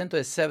upgraded from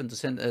CentOS 7 to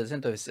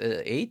CentOS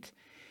 8,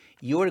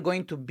 you are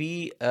going to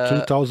be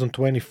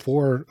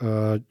 2024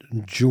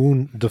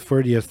 June the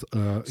 30th.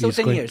 So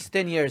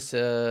 10 years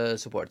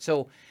support.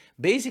 So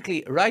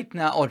basically, right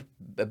now, or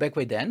back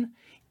way then,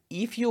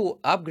 if you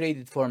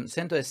upgraded from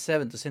CentOS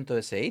 7 to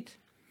CentOS 8,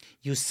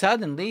 you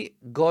suddenly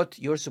got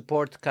your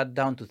support cut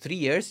down to 3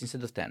 years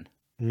instead of 10.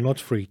 Not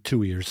 3,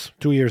 2 years.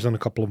 2 years and a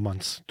couple of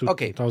months.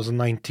 Okay.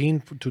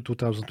 2019 to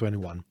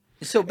 2021.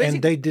 So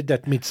and they did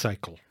that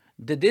mid-cycle.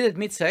 They did it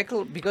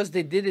mid-cycle because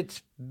they did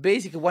it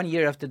basically 1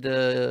 year after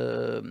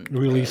the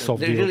release of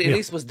the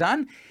release was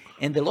done.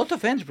 And a lot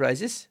of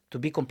enterprises, to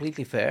be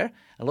completely fair,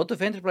 a lot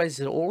of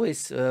enterprises are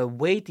always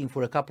waiting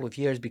for a couple of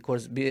years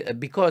because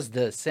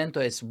the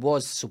CentOS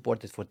was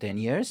supported for 10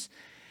 years.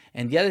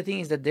 And the other thing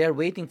is that they are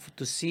waiting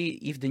to see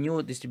if the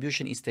new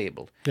distribution is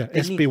stable. Yeah,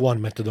 SP1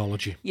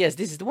 methodology. Yes,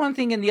 this is the one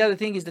thing. And the other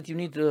thing is that you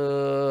need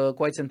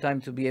quite some time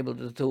to be able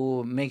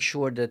to make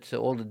sure that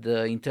all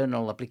the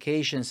internal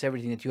applications,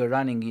 everything that you are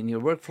running in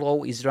your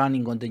workflow is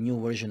running on the new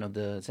version of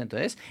the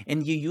CentOS.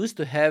 And you used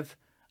to have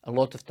a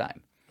lot of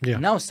time. Yeah.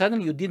 Now,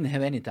 suddenly you didn't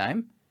have any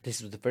time.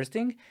 This was the first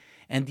thing.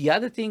 And the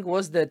other thing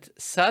was that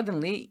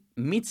suddenly,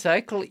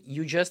 mid-cycle,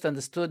 you just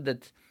understood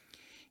that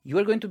you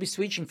are going to be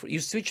switching. You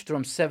switched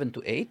from 7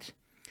 to 8.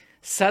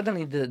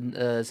 Suddenly, the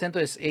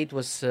CentOS 8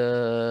 was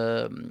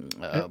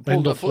pulled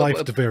end of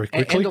life very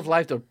quickly. End of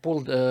life or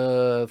pulled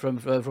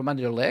from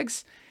under your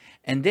legs.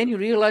 And then you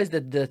realize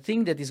that the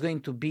thing that is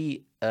going to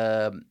be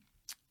the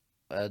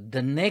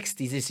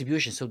next is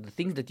distribution. So the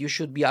things that you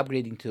should be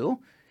upgrading to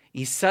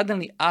is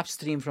suddenly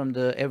upstream from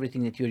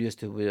everything that you're used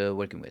to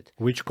working with.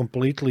 Which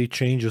completely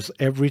changes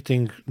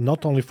everything,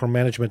 not only from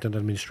management and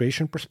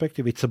administration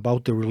perspective, it's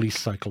about the release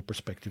cycle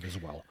perspective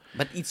as well.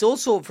 But it's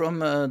also from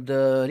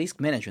the risk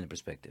management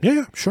perspective.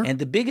 Yeah, sure. And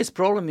the biggest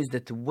problem is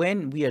that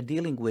when we are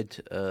dealing with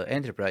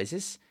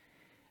enterprises,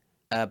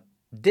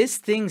 these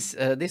things,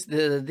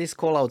 these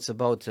call-outs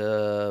about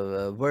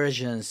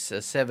versions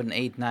 7,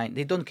 8, 9,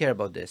 they don't care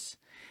about this.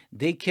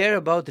 They care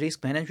about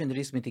risk management,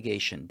 risk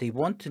mitigation. They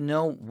want to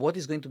know what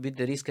is going to be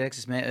the risk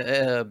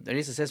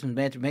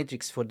assessment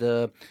matrix for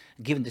the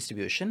given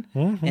distribution,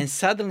 and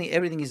suddenly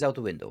everything is out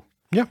the window.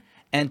 Yeah.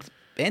 And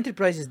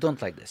enterprises don't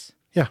like this.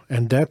 Yeah,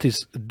 and that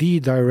is the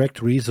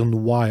direct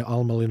reason why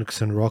Alma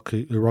Linux and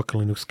Rocky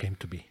Linux came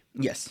to be.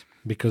 Yes.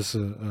 Because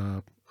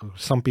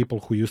some people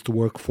who used to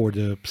work for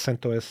the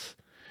CentOS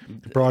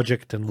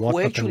project and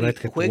whatnot and Red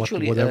Hat, who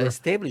actually whatever.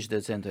 established the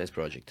CentOS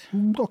project.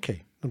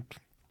 Okay.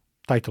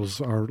 Titles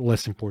are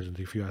less important,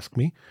 if you ask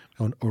me,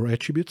 or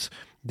attributes,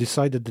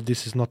 decided that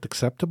this is not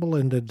acceptable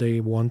and that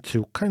they want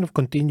to kind of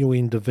continue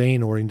in the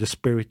vein or in the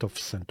spirit of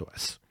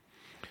CentOS.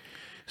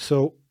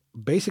 So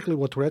basically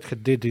what Red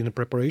Hat did in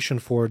preparation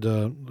for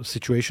the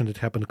situation that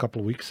happened a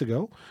couple of weeks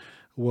ago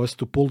was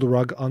to pull the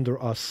rug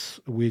under us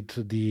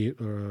with the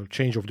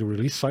change of the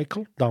release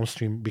cycle.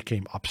 Downstream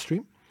became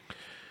upstream.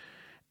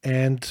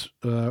 And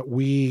a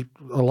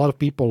lot of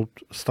people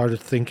started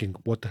thinking,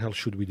 what the hell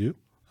should we do?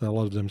 A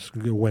lot of them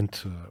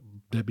went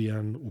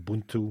Debian,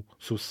 Ubuntu,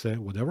 SUSE,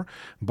 whatever.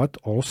 But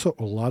also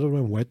a lot of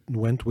them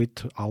went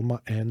with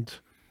Alma and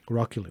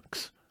Rocky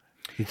Linux.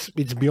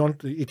 It's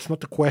beyond. It's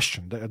not a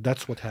question.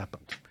 That's what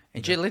happened.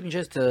 And let me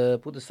just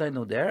put a side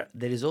note there.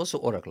 There is also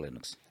Oracle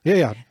Linux.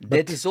 Yeah.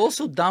 That is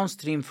also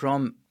downstream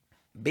from.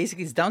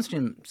 Basically, it's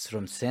downstream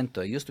from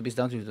CentOS. It used to be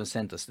downstream from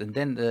CentOS, and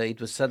then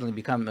it was suddenly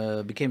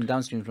became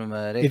downstream from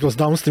Red Hat. It was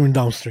downstream.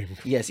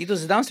 Yes, it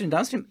was downstream.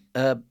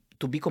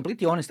 To be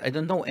completely honest, I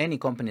don't know any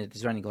company that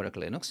is running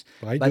Oracle Linux.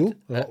 I do.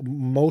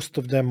 Most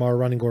of them are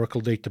running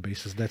Oracle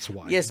databases. That's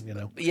why. Yes,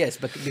 yes,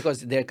 but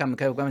because they're coming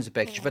as a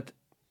package. But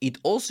it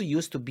also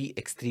used to be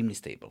extremely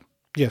stable.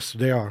 Yes,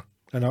 they are.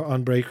 And our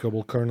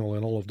unbreakable kernel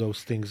and all of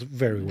those things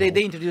very well.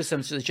 They introduced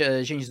some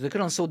changes to the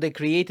kernel, so they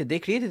created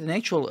an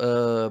actual.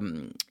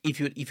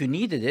 If you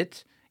needed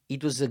it,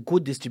 it was a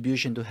good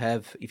distribution to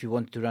have if you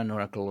wanted to run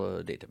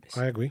Oracle database.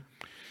 I agree.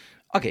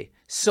 Okay,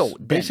 so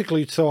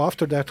basically,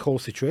 after that whole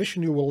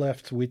situation, you were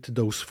left with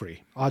those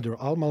three: either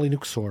Alma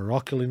Linux or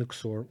Rocky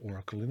Linux or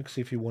Oracle Linux,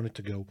 if you wanted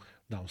to go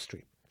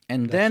downstream.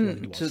 And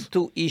then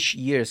 2-ish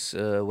years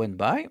went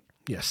by.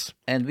 Yes,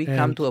 and we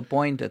come to a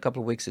point a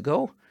couple of weeks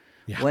ago.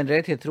 Yeah. When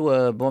Red Hat threw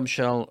a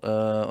bombshell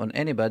on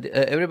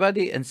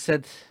everybody, and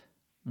said,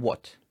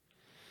 "What?"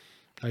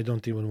 I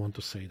don't even want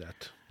to say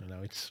that.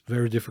 It's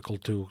very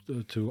difficult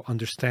to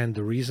understand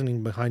the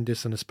reasoning behind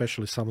this, and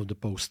especially some of the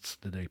posts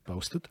that they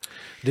posted.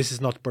 This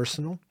is not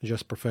personal,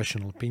 just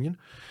professional opinion.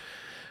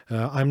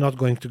 I'm not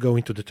going to go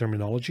into the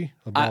terminology.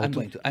 I'm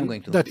going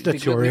to.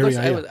 That's your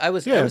area. I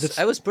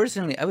was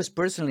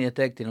personally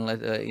attacked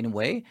in a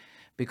way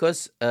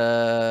because.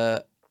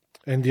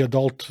 And the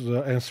adult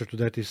answer to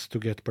that is to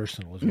get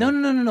personal as well.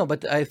 No.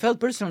 But I felt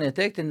personally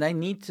attacked, and I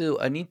need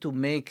to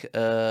make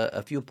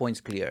a few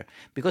points clear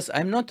because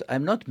I'm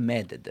not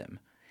mad at them.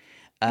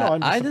 No,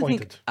 I'm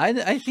disappointed.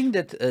 I think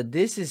that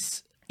this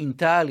is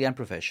entirely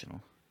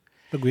unprofessional.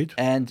 Agreed.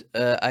 And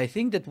I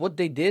think that what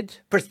they did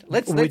first,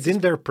 within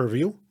their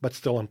purview, but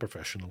still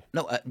unprofessional.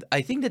 No,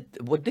 I think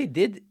that what they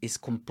did is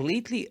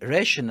completely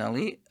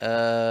rationally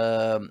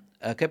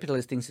a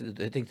capitalist thing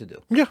to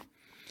do. Yeah,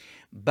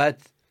 but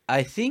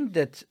I think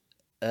that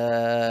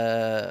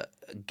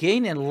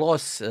gain and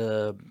loss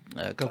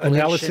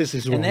Analysis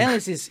is wrong.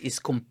 analysis is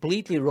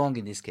completely wrong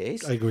in this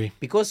case. I agree.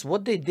 Because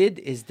what they did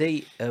is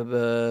they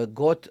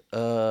got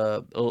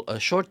a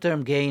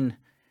short-term gain.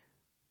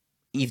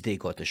 If they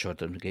got a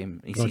short-term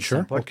gain, in Not sure.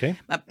 some part. Okay.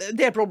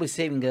 They're probably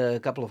saving a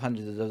couple of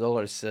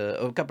 $100s,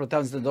 or a couple of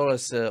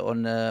 $1,000s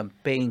on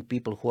paying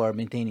people who are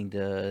maintaining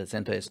the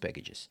CentOS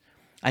packages.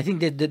 I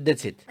think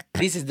that's it.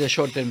 This is the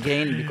short-term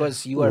gain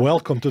because you are.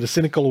 Welcome to the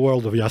cynical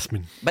world of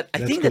Yasmin. But I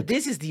think that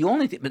this is the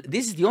only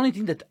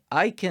thing that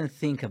I can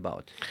think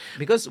about,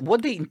 because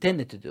what they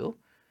intended to do,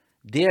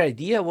 their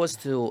idea was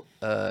to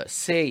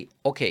say,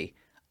 okay,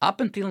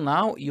 up until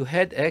now you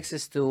had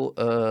access to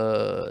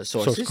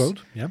sources Source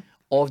code, yeah.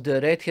 of the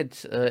Red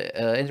Hat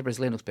Enterprise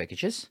Linux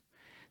packages,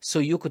 so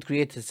you could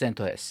create a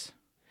CentOS.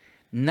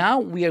 Now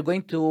we are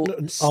going to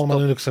Alma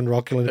Linux and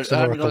Rocky Linux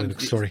and Oracle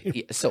Linux, sorry.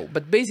 Yeah, so,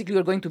 but basically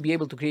we're going to be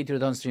able to create your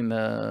downstream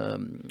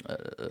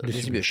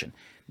distribution.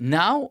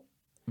 Now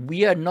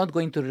we are not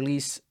going to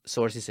release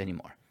sources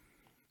anymore.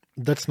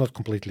 That's not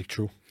completely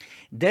true.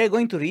 They're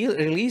going to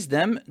release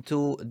them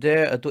to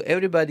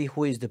everybody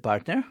who is the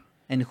partner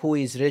and who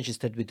is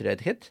registered with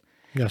Red Hat.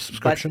 Yeah,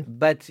 subscription.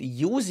 But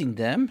using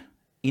them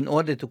in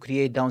order to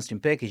create downstream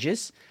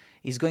packages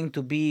is going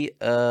to be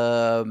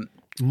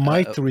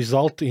might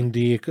result in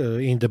the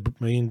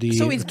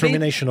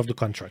termination of the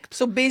contract.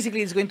 So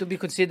basically, it's going to be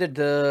considered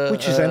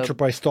which is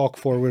enterprise talk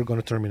for we're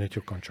going to terminate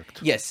your contract.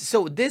 Yes.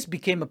 So this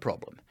became a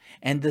problem,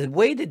 and the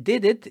way they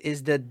did it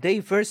is that they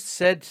first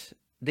said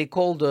they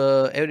called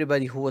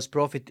everybody who was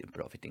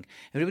profiting,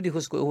 everybody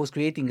who was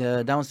creating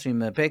downstream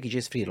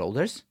packages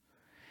freeloaders.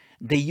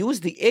 They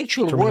used the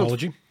actual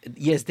terminology. word.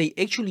 Yes, they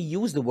actually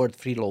used the word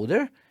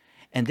freeloader,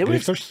 and there were.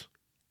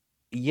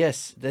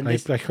 Yes, then I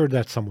heard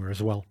that somewhere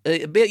as well.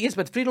 Yes,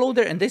 but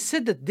freeloader, and they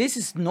said that this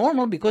is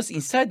normal because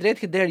inside Red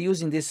Hat they are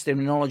using this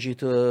terminology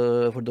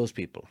for those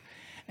people,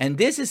 and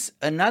this is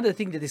another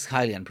thing that is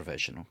highly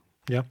unprofessional.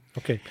 Yeah.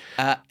 Okay.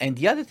 And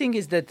the other thing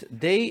is that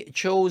they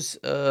chose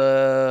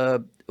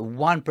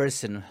one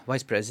person,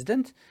 vice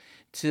president,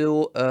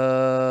 to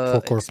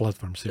for core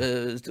platforms,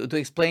 yeah. to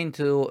explain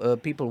to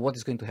people what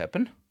is going to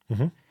happen.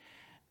 Mm-hmm.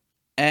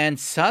 And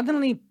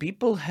suddenly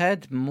people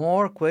had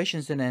more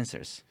questions than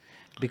answers.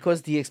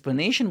 Because the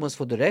explanation was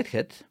for the Red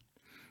Hat,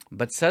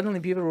 but suddenly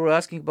people were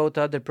asking about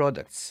other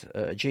products,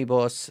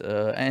 JBoss,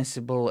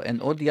 Ansible, and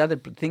all the other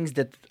things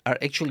that are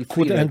actually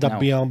free could end right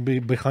up now.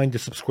 behind the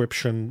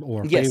subscription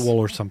or Yes. paywall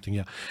or something.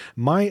 Yeah,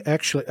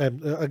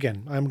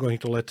 again, I'm going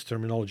to let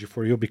terminology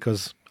for you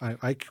because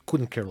I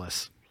couldn't care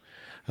less.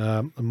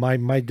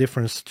 My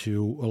difference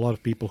to a lot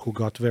of people who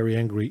got very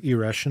angry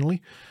irrationally.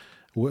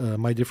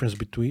 The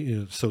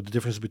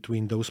difference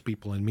between those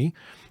people and me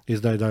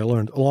is that I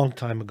learned a long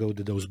time ago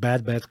that those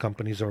bad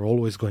companies are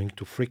always going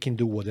to freaking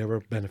do whatever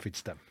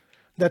benefits them.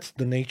 That's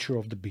the nature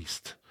of the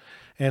beast.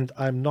 And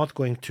I'm not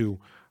going to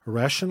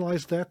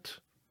rationalize that,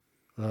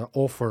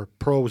 offer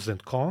pros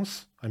and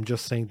cons. I'm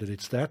just saying that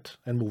it's that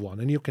and move on.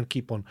 And you can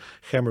keep on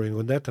hammering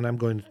on that, and I'm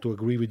going to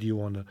agree with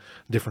you on a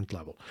different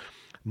level.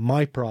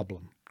 My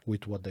problem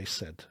with what they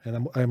said,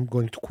 and I'm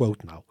going to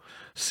quote now: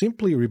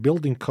 simply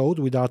rebuilding code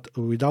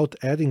without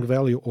adding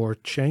value or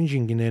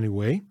changing in any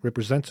way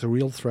represents a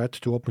real threat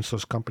to open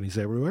source companies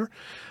everywhere.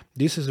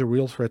 This is a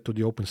real threat to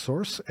the open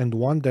source, and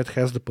one that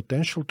has the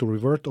potential to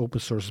revert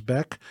open source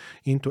back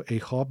into a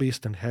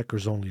hobbyist and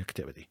hackers only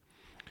activity.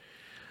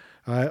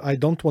 I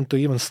don't want to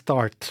even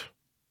start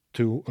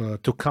to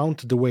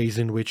count the ways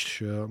in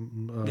which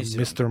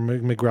Mr.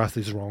 McGrath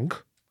is wrong.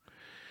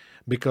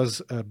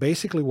 Because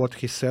basically what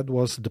he said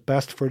was the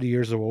past 30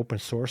 years of open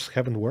source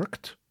haven't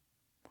worked.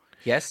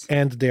 Yes.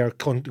 And they are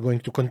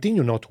going to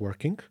continue not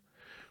working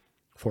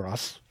for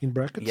us, in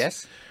brackets.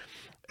 Yes.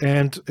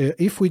 And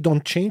if we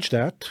don't change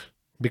that,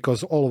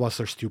 because all of us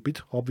are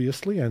stupid,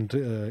 obviously, and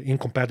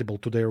incompatible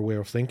to their way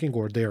of thinking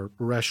or their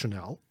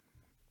rationale,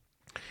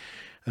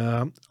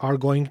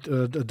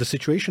 the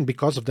situation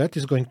because of that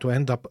is going to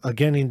end up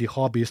again in the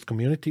hobbyist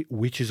community,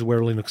 which is where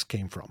Linux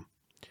came from.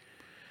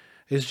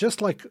 It's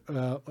just like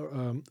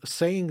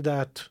saying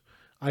that,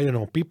 I don't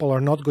know, people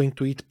are not going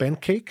to eat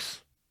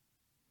pancakes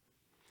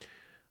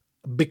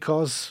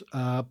because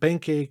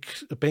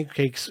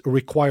pancakes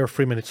require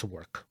 3 minutes of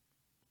work.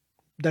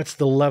 That's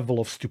the level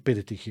of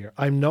stupidity here.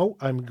 I'm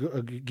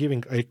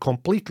giving a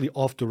completely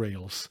off the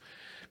rails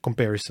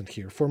comparison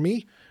here. For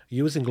me,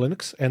 using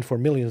Linux and for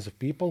millions of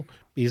people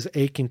is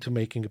akin to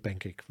making a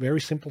pancake.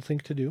 Very simple thing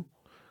to do.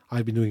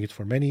 I've been doing it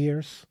for many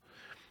years.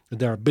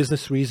 There are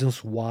business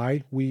reasons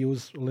why we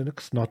use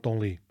Linux, not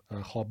only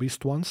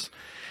hobbyist ones.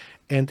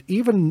 And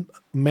even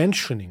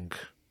mentioning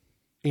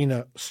in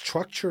a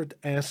structured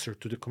answer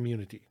to the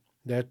community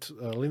that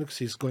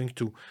Linux is going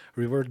to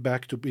revert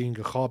back to being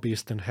a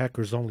hobbyist and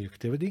hackers only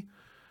activity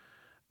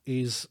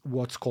is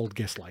what's called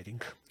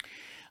gaslighting.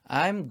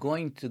 I'm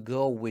going to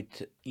go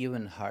with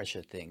even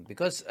harsher thing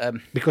because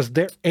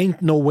there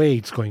ain't no way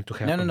it's going to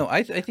happen. no.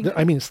 I think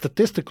I mean,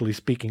 statistically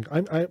speaking,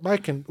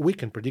 we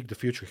can predict the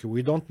future here.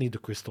 We don't need a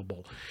crystal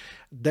ball.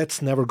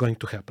 That's never going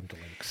to happen to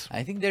Linux.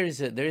 I think there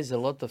is a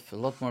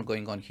lot more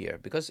going on here,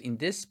 because in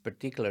this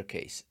particular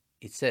case,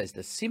 it says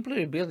that simply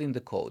rebuilding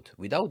the code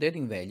without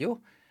adding value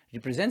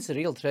represents a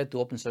real threat to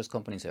open source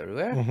companies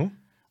everywhere. Mm-hmm.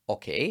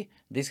 Okay,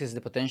 this has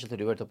the potential to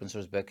revert open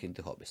source back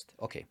into hobbyist.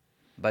 Okay,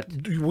 but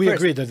we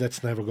agree that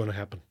that's never going to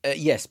happen.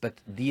 Yes, but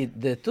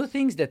the two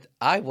things that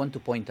I want to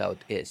point out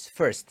is,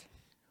 first,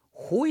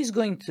 who is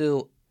going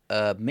to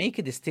make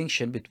a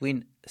distinction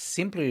between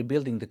simply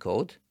rebuilding the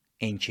code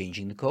and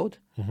changing the code?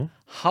 Mm-hmm.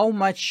 How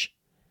much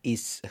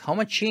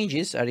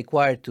changes are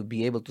required to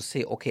be able to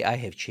say, okay, I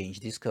have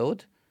changed this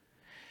code?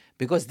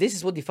 Because this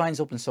is what defines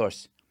open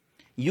source.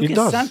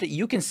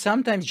 You can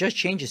sometimes just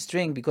change a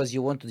string because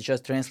you want to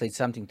just translate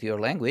something to your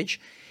language.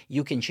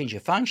 You can change a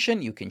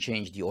function. You can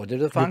change the order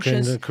of the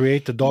functions. You can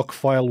create a doc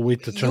file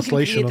with the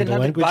translation of the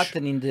language. You can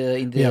create another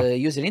button in the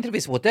user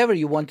interface, whatever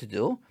you want to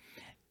do.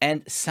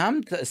 And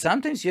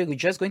sometimes you're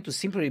just going to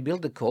simply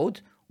rebuild the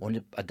code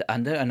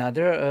under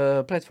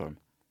another platform.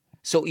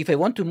 So if I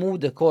want to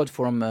move the code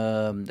from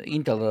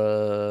Intel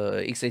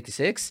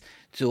x86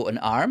 to an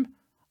ARM,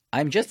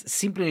 I'm just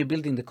simply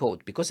rebuilding the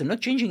code because I'm not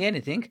changing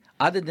anything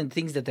other than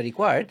things that are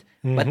required,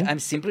 but I'm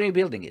simply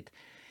rebuilding it.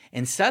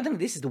 And suddenly,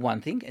 this is the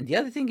one thing. And the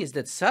other thing is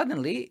that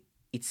suddenly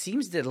it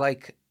seems that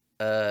like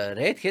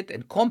Red Hat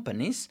and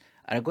companies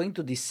are going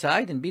to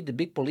decide and be the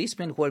big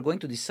policemen who are going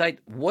to decide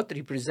what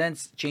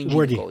represents changing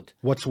the code.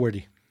 What's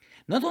worthy?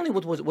 Not only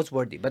what's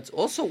worthy, but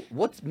also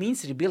what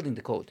means rebuilding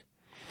the code.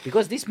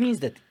 Because this means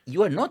that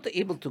you are not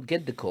able to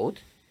get the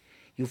code.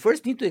 You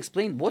first need to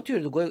explain what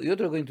you're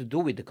going to do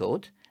with the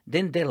code.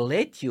 Then they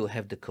let you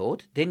have the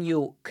code. Then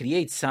you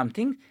create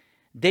something.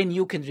 Then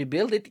you can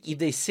rebuild it if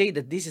they say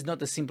that this is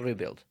not a simple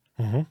rebuild.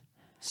 Mm-hmm.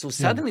 So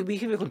suddenly we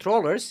have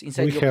controllers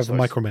inside the open source. We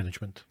have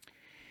micromanagement.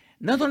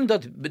 Not only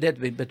that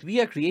way, but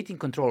we are creating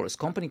controllers,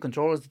 company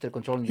controllers that are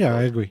controlling the code.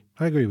 I agree.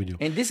 I agree with you.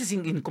 And this is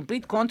in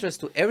complete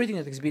contrast to everything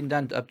that has been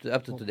done up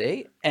to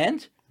today.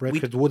 And Red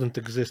Hat wouldn't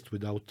exist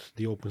without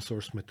the open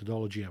source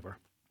methodology ever.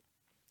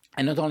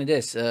 And not only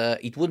this,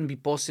 it wouldn't be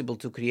possible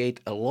to create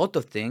a lot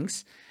of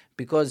things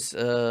because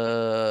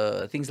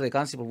things like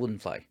Ansible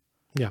wouldn't fly.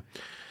 Yeah.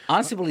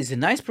 Ansible is a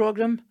nice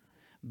program,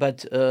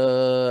 but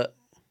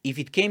if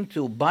it came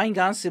to buying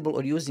Ansible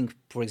or using,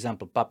 for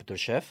example, Puppet or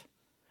Chef,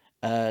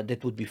 that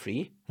would be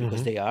free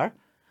because they are.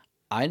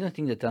 I don't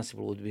think that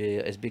Ansible would be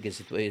as big as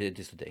it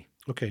is today.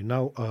 Okay,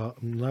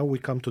 now we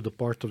come to the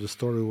part of the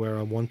story where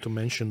I want to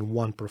mention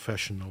one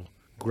professional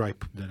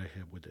gripe that I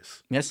have with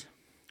this. Yes.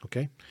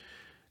 Okay.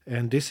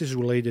 And this is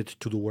related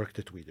to the work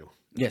that we do.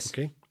 Yes.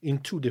 Okay. In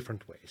two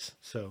different ways.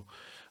 So,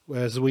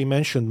 as we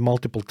mentioned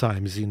multiple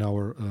times in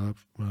our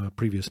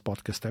previous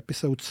podcast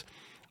episodes,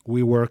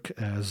 we work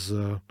as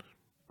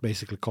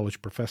basically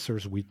college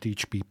professors. We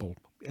teach people,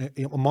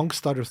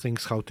 amongst other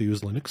things, how to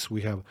use Linux.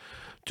 We have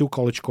 2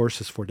 college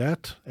courses for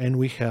that, and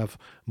we have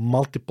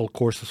multiple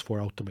courses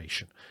for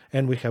automation.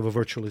 And we have a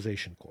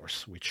virtualization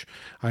course, which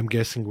I'm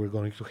guessing we're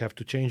going to have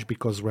to change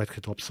because Red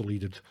Hat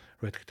obsoleted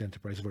Red Hat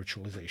Enterprise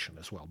Virtualization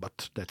as well.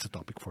 But that's a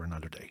topic for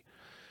another day.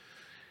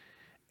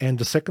 And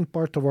the second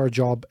part of our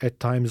job, at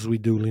times we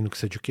do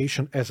Linux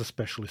education as a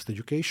specialist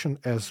education,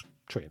 as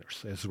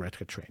trainers, as Red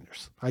Hat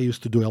trainers. I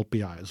used to do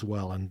LPI as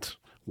well and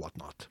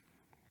whatnot.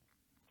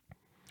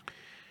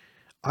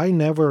 I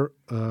never,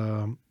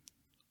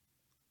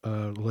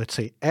 let's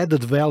say,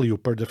 added value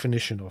per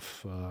definition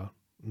of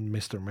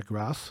Mr.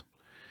 McGrath.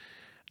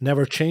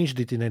 Never changed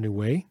it in any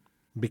way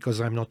because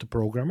I'm not a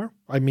programmer.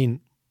 I mean,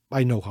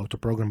 I know how to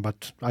program,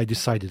 but I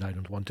decided I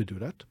don't want to do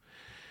that.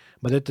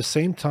 But at the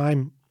same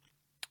time,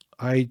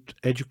 I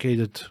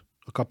educated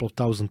a couple of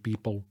thousand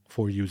people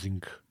for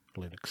using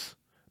Linux,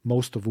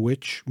 most of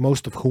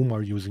whom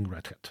are using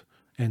Red Hat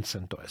and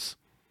CentOS.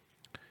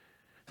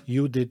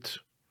 You did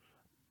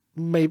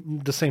maybe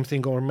the same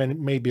thing, or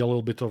maybe a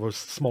little bit of a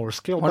smaller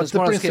scale, but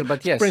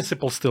the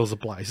principle still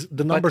applies.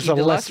 The numbers are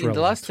less relevant. In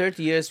the last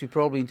 30 years, we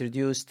probably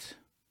introduced,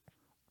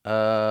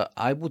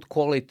 I would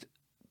call it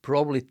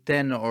probably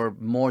 10 or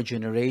more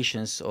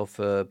generations of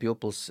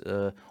pupils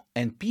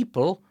and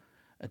people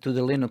to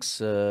the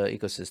Linux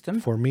ecosystem.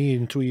 For me,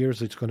 in 2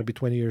 years, it's going to be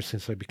 20 years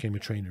since I became a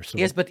trainer. So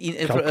yes, but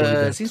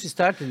since we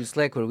started with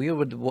Slackware, we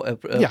were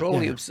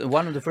probably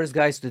one of the first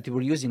guys that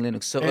were using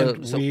Linux.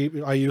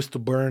 I used to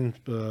burn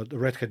the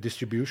Red Hat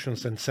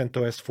distributions and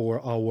CentOS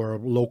for our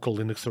local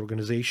Linux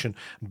organization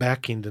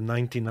back in the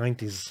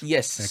 1990s.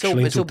 Yes, so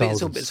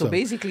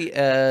basically,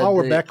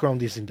 our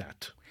background is in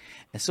that.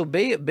 So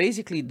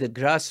basically, the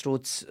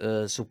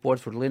grassroots support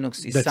for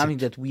Linux is something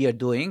that we are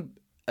doing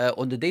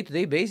on the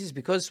day-to-day basis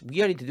because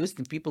we are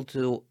introducing people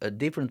to a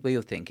different way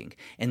of thinking.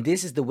 And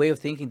this is the way of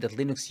thinking that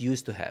Linux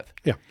used to have.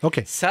 Yeah,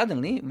 okay.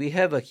 Suddenly, we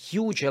have a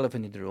huge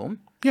elephant in the room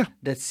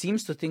that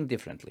seems to think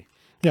differently.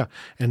 Yeah.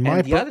 And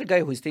the other guy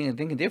who is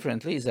thinking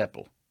differently is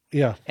Apple.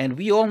 Yeah. And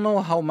we all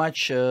know how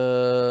much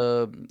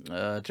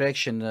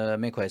traction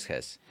macOS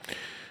has.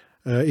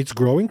 It's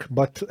growing,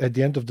 but at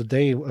the end of the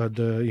day,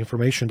 the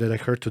information that I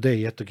heard today,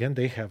 yet again,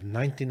 they have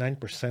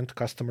 99%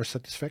 customer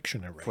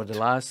satisfaction rate. For the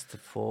last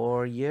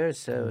 4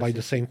 years. By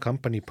the same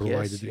company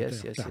provided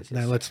it. Yes.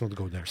 Now let's not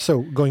go there.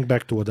 So going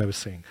back to what I was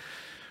saying,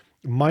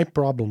 my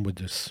problem with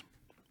this.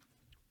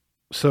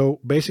 So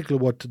basically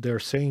what they're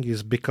saying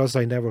is because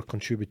I never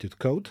contributed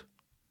code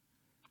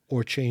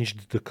or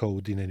changed the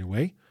code in any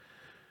way,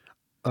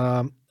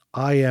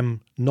 I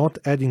am not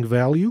adding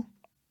value,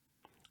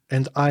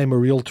 and I am a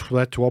real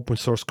threat to open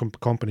source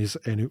companies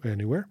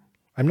anywhere.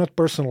 I'm not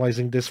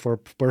personalizing this for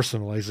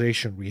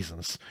personalization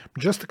reasons.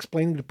 I'm just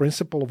explaining the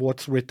principle of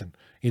what's written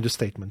in the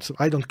statement. So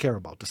I don't care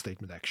about the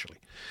statement, actually.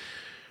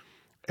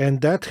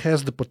 And that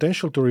has the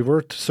potential to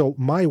revert. So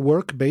my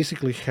work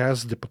basically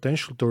has the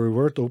potential to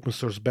revert open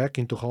source back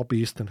into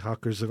hobbyists and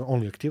hackers'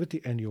 only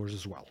activity, and yours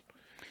as well.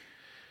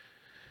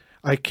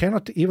 I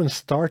cannot even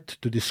start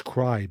to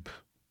describe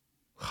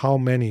how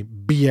many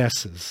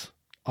BSs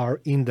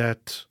are in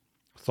that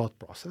thought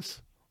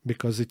process,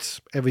 because it's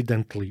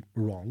evidently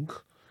wrong,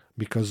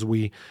 because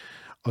we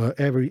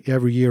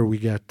every year we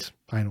get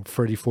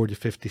 30, 40,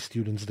 50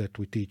 students that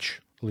we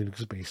teach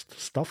Linux-based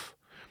stuff,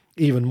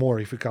 even more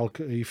if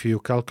you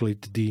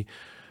calculate the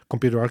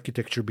computer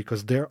architecture,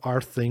 because there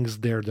are things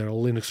there that are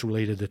Linux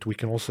related that we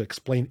can also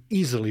explain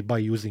easily by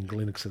using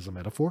Linux as a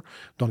metaphor.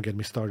 Don't get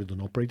me started on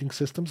operating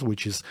systems,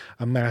 which is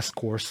a mass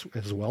course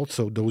as well.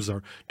 So those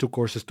are 2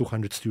 courses,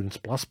 200 students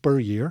plus per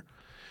year.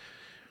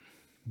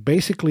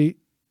 Basically,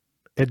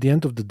 at the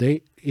end of the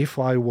day, if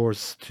I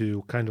was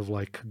to kind of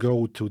like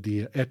go to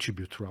the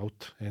attribute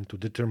route and to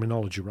the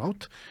terminology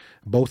route,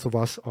 both of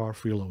us are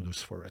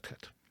freeloaders for Red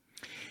Hat.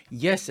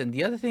 Yes, and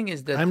the other thing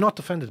is that I'm not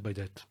offended by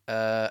that.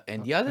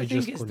 And the other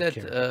thing is that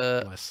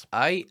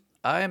I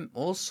am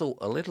also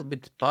a little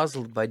bit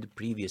puzzled by the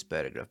previous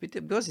paragraph,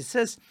 because it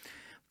says,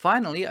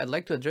 finally, I'd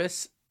like to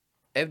address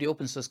every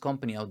open source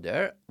company out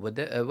there,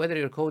 whether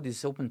your code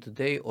is open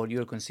today or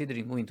you're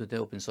considering moving to the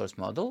open source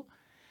model.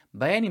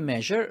 By any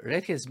measure,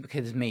 Red Hat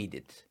has made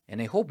it, and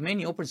I hope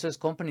many open source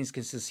companies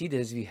can succeed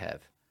as we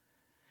have.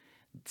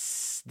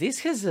 This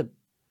has a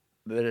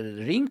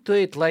ring to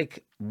it,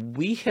 like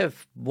we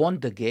have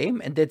won the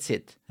game and that's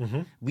it.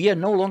 Mm-hmm. We are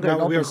no longer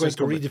an open source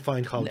company. We are going to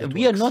redefine how that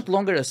we works. Are not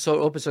longer an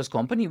open source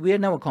company. We are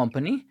now a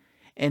company,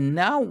 and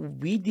now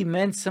we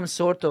demand some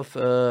sort of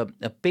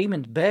a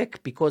payment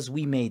back because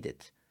we made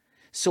it.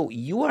 So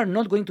you are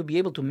not going to be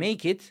able to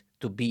make it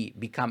to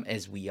become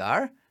as we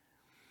are,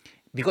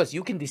 because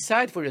you can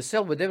decide for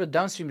yourself whatever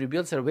downstream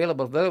rebuilds are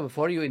available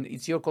for you, and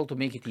it's your call to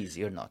make it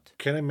easy or not.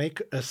 Can I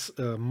make a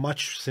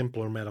much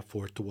simpler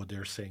metaphor to what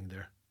they're saying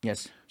there?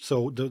 Yes.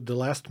 So the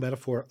last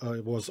metaphor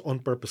was on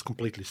purpose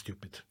completely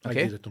stupid.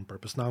 Okay. I did it on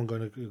purpose. Now I'm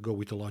going to go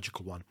with a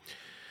logical one.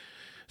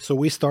 So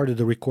we started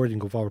the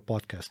recording of our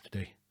podcast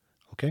today.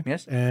 Okay?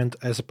 Yes. And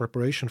as a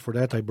preparation for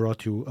that, I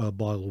brought you a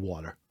bottle of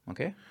water.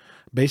 Okay.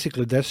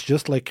 Basically, that's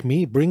just like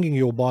me bringing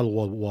you a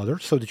bottle of water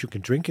so that you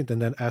can drink it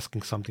and then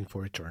asking something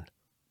for return.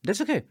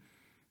 That's okay.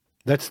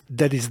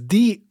 That is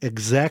the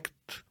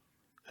exact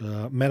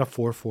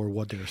metaphor for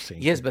what they're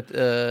saying. Yes, but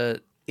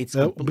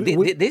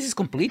this is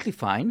completely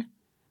fine,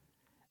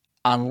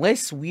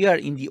 unless we are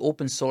in the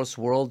open source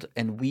world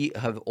and we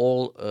have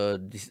all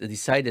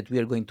decided we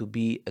are going to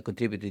be a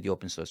contributor to the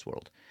open source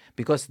world.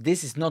 Because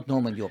this is not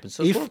normally the open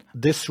source world.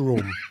 This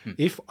room,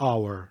 if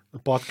our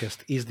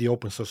podcast is the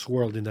open source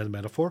world in that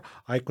metaphor,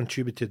 I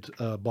contributed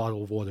a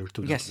bottle of water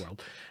to that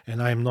world.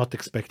 And I am not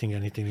expecting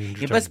anything in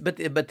return. Yes, but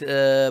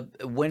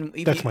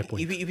that's my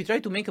point. If you try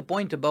to make a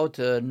point about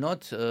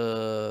not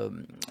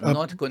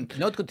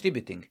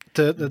contributing,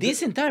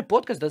 this entire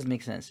podcast doesn't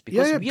make sense,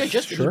 because we are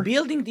just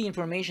rebuilding the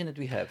information that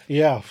we have.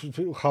 Yeah,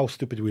 how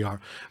stupid we are.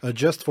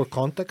 Just for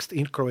context,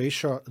 in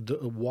Croatia,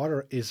 the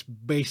water is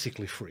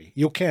basically free.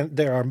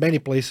 There are many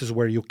places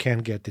where you can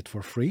get it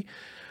for free.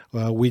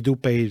 We do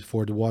pay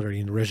for the water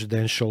in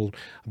residential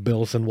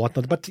bills and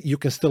whatnot, but you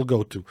can still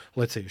go to,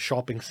 let's say, a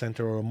shopping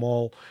center or a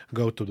mall,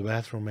 go to the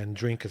bathroom and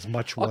drink as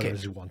much water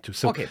as you want to.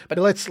 So, but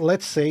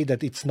let's say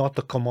that it's not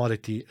a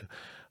commodity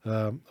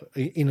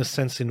in a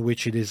sense in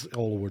which it is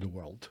all over the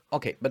world.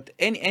 Okay, but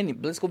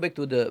let's go back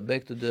to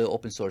the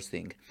open source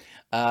thing.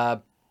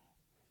 I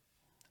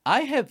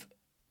have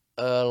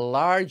a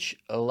large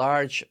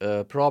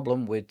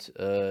problem with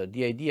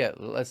the idea.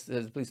 Let's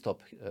please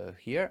stop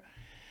here.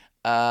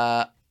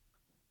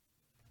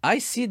 I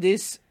see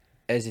this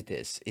as it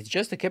is. It's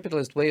just a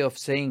capitalist way of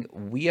saying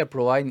we are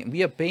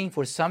paying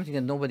for something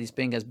that nobody's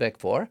paying us back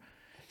for.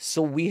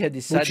 So we have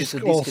decided which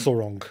is also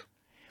wrong.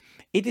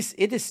 It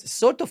is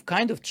sort of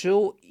kind of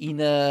true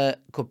in a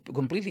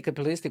completely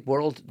capitalistic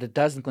world that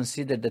doesn't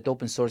consider that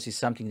open source is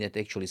something that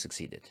actually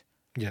succeeded.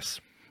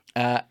 Yes.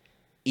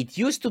 It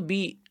used to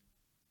be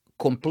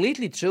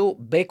completely true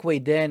back way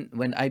then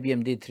when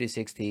IBM did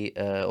 360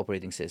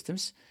 operating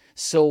systems.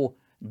 So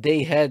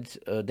they had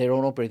their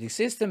own operating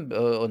system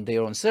on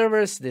their own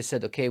servers. They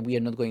said, okay, we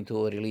are not going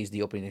to release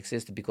the operating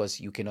system because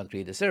you cannot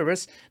create the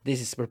servers.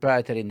 This is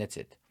proprietary and that's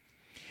it.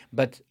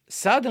 But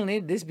suddenly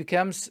this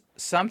becomes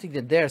something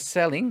that they're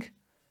selling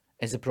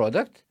as a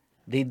product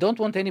They don't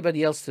want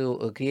anybody else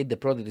to create the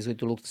product that's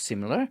going to look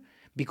similar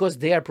because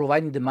they are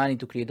providing the money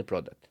to create the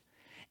product.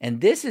 And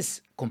this is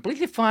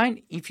completely fine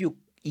if you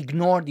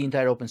ignore the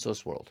entire open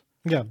source world.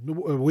 Yeah,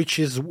 which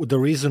is the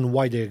reason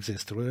why they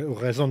exist.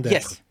 Raison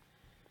d'être.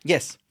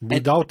 Yes.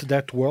 Without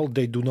that world,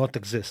 they do not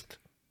exist.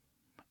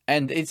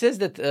 And it says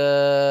that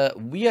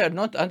we are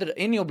not under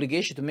any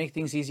obligation to make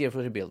things easier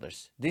for the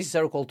builders. This is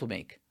our call to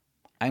make.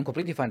 I'm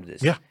completely fine with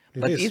this. Yeah,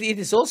 but it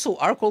is also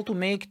our call to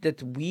make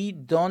that we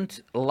don't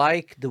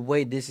like the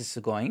way this is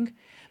going,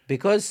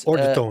 because or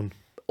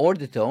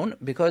the tone,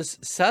 because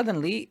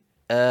suddenly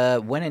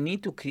when I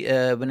need to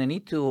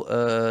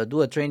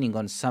do a training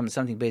on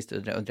something based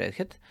on Red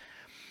Hat,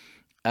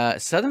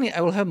 suddenly I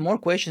will have more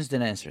questions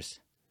than answers.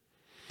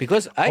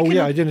 Because I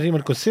didn't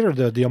even consider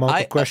the amount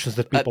of questions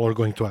that people are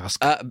going to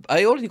ask.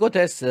 I already got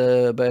asked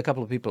by a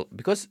couple of people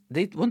because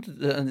they want to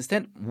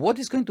understand what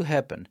is going to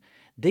happen.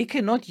 They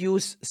cannot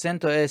use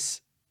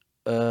CentOS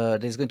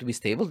that is going to be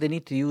stable. They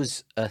need to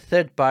use a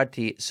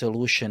third-party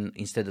solution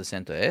instead of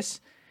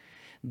CentOS.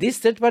 This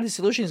third-party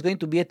solution is going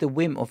to be at the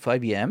whim of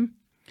IBM.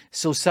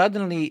 So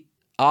suddenly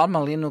Alma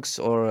Linux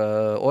or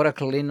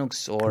Oracle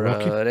Linux or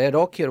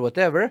Rocky or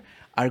whatever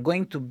are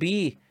going to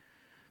be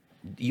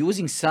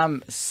using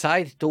some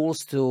side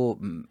tools to,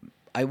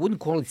 I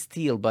wouldn't call it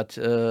steal, but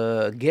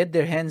get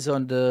their hands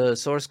on the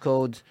source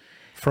code.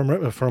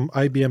 From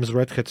IBM's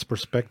Red Hat's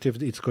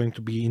perspective, it's going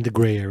to be in the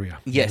gray area.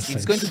 Yes,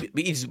 it's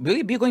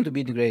really going to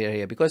be in the gray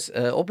area because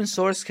open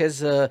source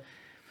has a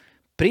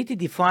pretty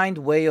defined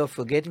way of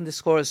getting the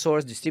source,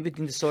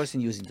 distributing the source,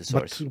 and using the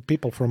source. But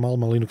people from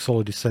Alma Linux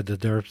already said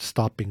that they're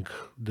stopping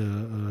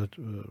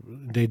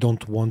they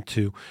don't want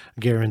to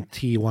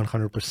guarantee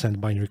 100%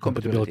 binary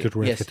compatibility with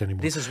Red Hat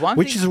anymore. This is one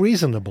which thing, is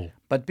reasonable.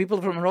 But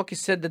people from Rocky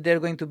said that they're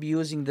going to be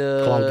using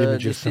the cloud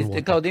images,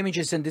 the cloud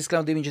images, and these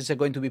cloud images are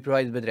going to be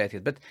provided by Red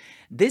Hat. But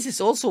this is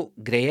also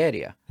gray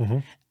area,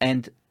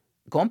 and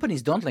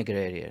companies don't like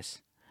gray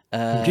areas.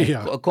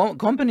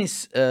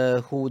 Companies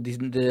who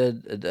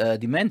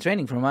demand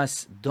training from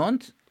us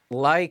don't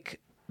like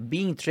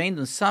being trained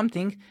on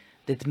something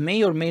that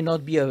may or may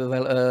not be a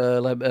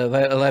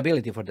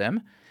liability for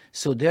them.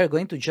 So they're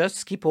going to just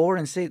skip over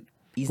and say,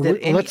 is there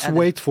any Let's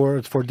wait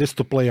for this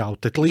to play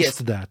out, at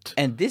least that.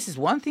 And this is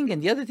one thing.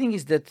 And the other thing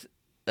is that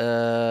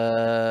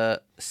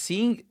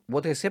seeing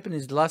what has happened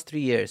in the last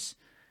 3 years,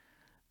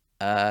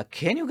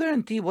 can you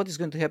guarantee what is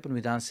going to happen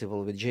with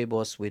Ansible, with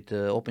JBoss, with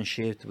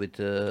OpenShift, with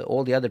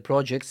all the other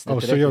projects?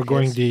 So you're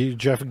going the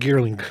Jeff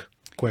Geerling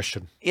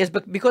question. Yes,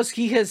 but because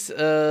he has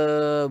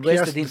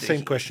vested interest.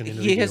 Same question in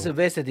the video. He has a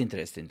vested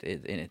interest in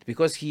it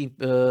because he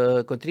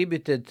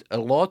contributed a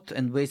lot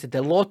and wasted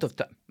a lot of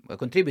time.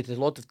 Contributed a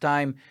lot of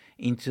time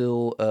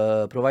into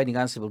providing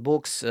Ansible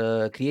books,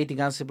 creating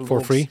Ansible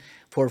books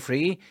for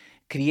free.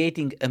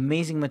 Creating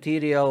amazing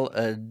material,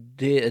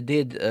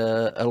 did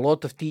a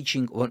lot of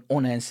teaching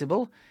on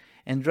Ansible,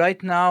 and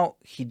right now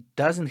he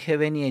doesn't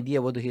have any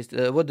idea what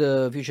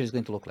the future is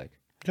going to look like.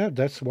 Yeah,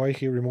 that's why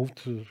he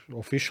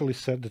officially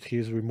said that he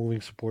is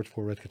removing support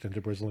for Red Hat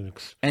Enterprise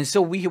Linux. And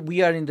so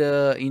we are in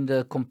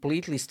the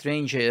completely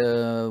strange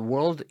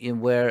world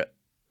in where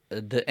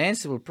the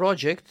Ansible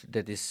project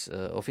that is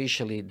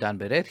officially done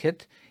by Red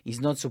Hat is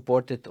not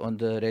supported on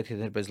the Red Hat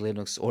Enterprise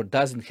Linux or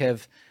doesn't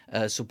have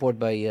support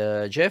by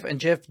Jeff.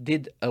 And Jeff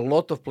did a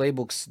lot of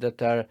playbooks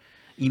that are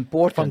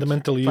important.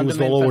 Fundamentally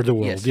used all over the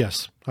world.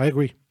 Yes, I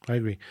agree.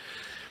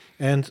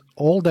 And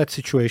all that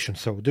situation.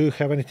 So do you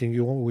have anything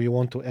we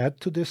want to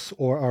add to this,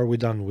 or are we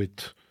done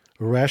with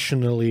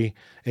rationally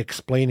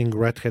explaining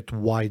Red Hat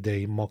why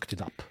they mocked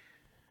it up?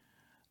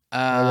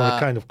 I want to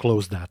kind of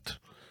close that.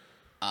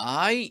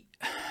 I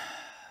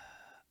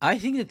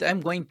think that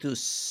I'm going to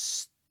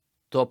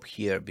stop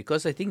here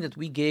because I think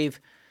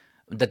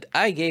that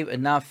I gave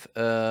enough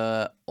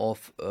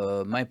of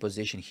my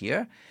position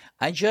here.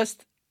 I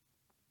just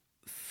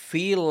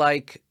feel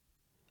like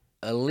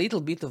a little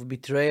bit of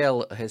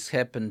betrayal has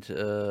happened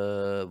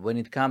when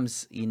it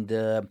comes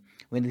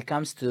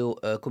to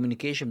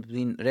communication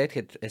between Red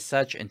Hat as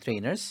such and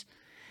trainers,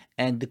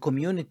 and the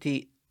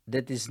community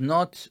that is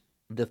not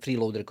the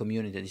freeloader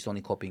community that is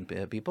only copying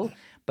people,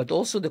 but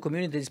also the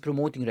community that is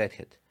promoting Red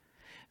Hat.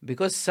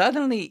 Because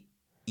suddenly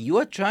you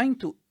are trying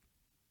to,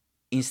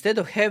 instead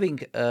of having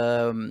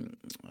a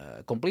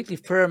completely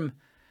firm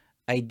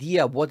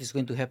idea of what is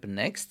going to happen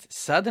next,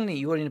 suddenly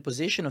you are in a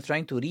position of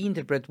trying to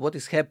reinterpret what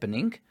is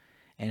happening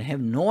and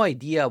have no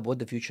idea what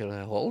the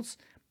future holds,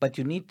 but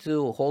you need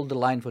to hold the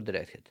line for the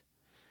Red Hat.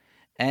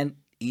 And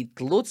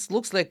it looks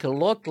like a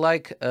lot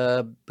like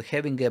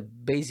having a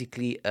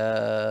basically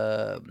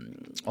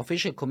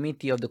official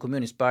committee of the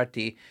Communist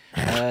Party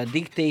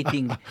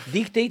dictating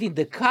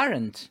the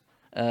current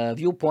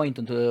viewpoint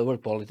on the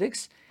world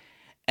politics.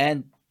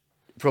 And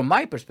from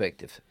my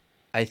perspective,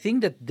 I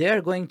think that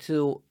they're going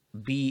to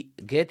be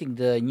getting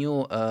the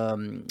new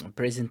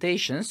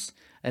presentations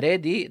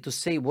ready to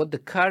say what the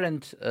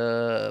current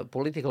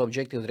political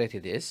objective of Red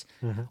Hat is,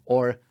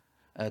 or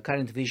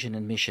current vision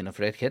and mission of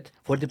Red Hat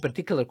for the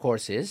particular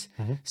course is.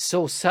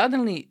 So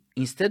suddenly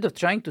instead of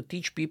trying to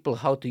teach people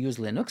how to use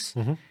Linux,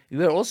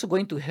 we are also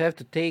going to have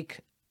to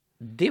take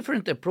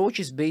different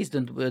approaches based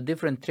on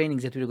different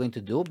trainings that we're going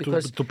to do,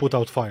 because to put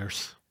out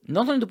fires.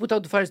 Not only to put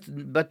out the fires,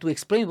 but to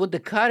explain what the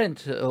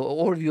current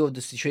overview of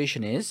the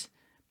situation is,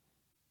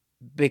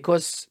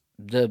 because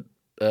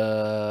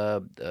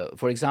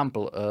for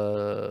example,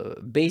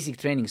 basic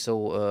training,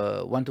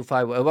 so 1 to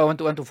 5, 1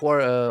 to 4,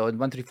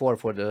 134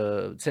 for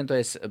the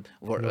CentOS,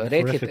 for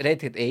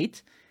Red Hat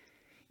 8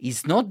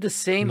 is not the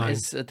same 9.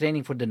 as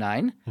training for the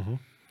 9.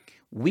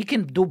 We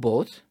can do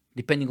both,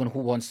 depending on who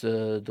wants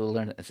to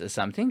learn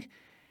something.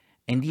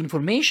 And the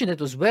information that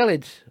was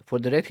valid for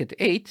the Red Hat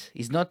 8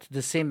 is not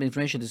the same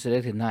information as the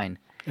Red Hat 9.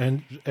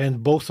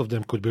 And both of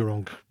them could be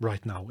wrong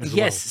right now as well.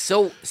 Yes,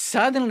 so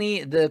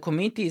suddenly the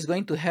committee is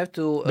going to have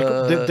to...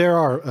 there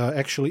are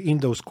actually in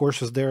those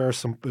courses, there are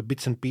some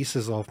bits and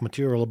pieces of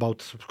material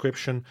about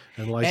subscription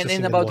and licensing.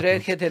 And about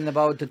Red Hat and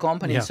about the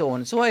company and so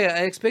on. So I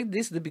expect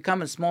this to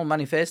become a small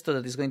manifesto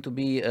that is going to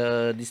be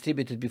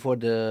distributed before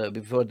the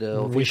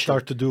official... We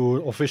start to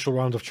do official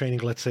round of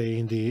training, let's say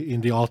in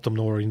the autumn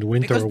or in the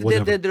winter because or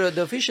whatever.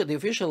 The official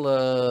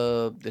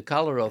the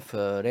color of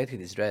Red Hat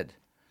is red.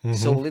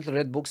 So little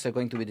red books are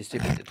going to be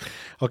distributed.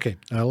 Okay,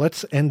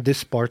 let's end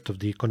this part of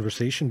the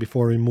conversation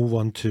before we move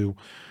on to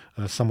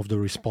some of the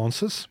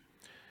responses.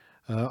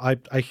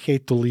 I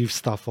hate to leave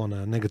stuff on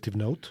a negative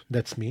note.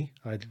 That's me.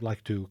 I'd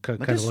like to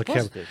kind of like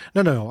have...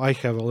 No. I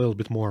have a little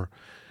bit more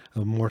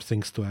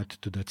things to add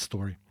to that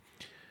story.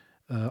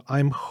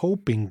 I'm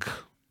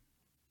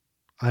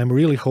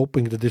really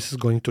hoping that this is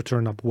going to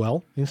turn up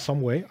well in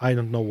some way. I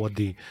don't know what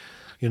the,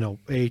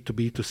 A to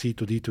B to C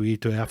to D to E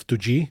to F to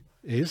G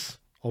is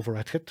over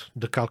Red Hat.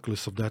 The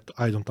calculus of that,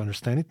 I don't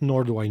understand it,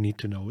 nor do I need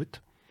to know it.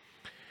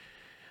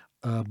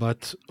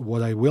 But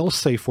what I will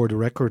say for the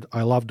record,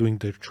 I love doing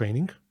the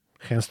training,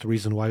 hence the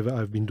reason why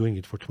I've been doing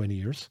it for 20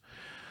 years.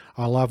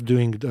 I love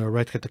doing the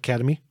Red Hat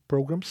Academy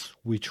programs,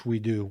 which we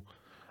do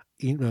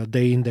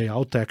day in, day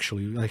out.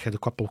 Actually, I had a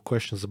couple of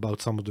questions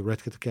about some of the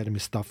Red Hat Academy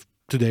stuff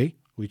today,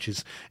 which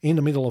is in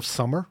the middle of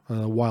summer,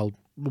 while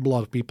a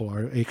lot of people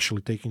are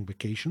actually taking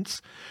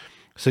vacations.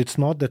 So it's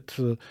not that...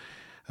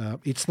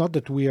 it's not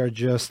that we are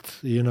just,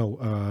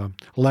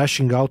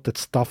 lashing out at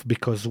stuff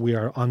because we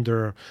are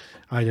under,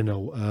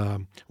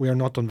 we are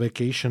not on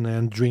vacation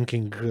and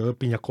drinking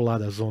pina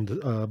coladas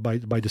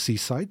by the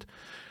seaside.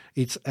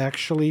 It's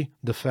actually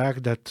the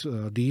fact that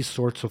these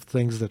sorts of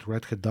things that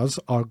Red Hat does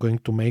are going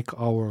to make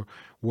our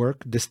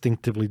work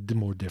distinctively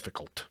more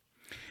difficult.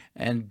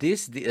 And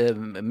this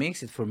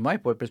makes it, from my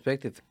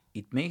perspective,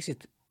 it makes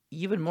it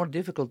even more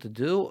difficult to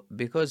do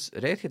because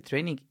Red Hat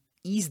training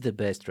is the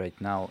best right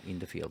now in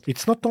the field.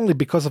 It's not only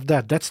because of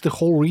that. That's the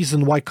whole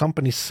reason why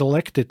companies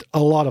select it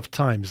a lot of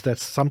times.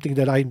 That's something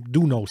that I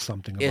do know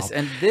something about. Yes,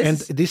 and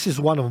this is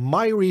one of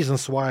my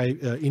reasons why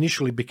I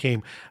initially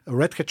became a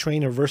Red Hat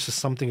trainer versus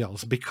something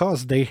else,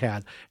 because they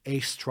had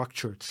a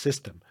structured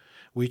system,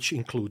 which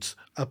includes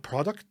a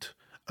product,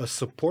 a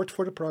support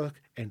for the product,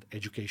 and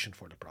education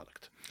for the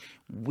product.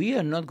 We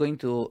are not going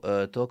to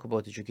talk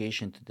about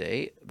education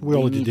today. We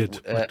already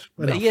did.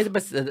 Yes,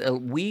 but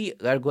we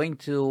are going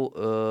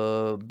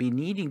to be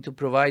needing to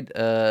provide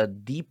a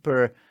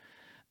deeper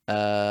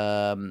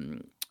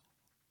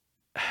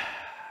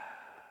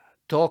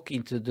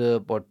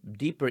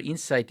deeper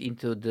insight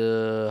into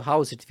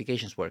how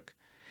certifications work,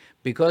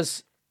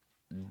 because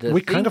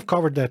we kind of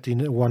covered that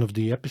in one of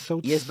the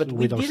episodes. Yes, but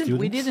we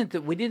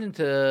didn't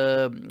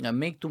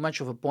make too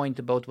much of a point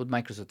about what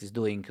Microsoft is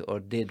doing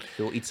or did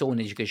to its own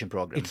education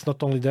program. It's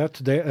not only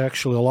that.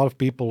 A lot of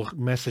people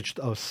messaged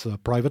us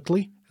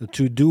privately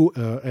to do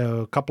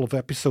a couple of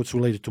episodes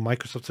related to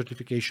Microsoft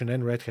certification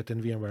and Red Hat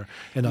and VMware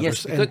and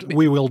others. Yes, and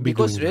we will be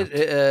doing that.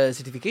 Because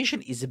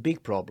certification is a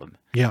big problem.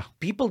 Yeah.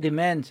 People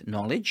demand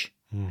knowledge,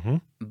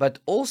 but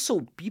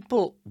also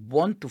people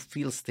want to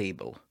feel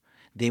stable.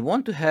 They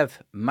want to have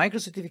micro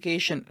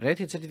certification, Red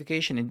Hat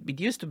certification. And it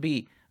used to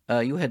be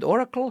you had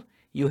Oracle,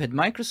 you had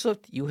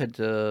Microsoft, you had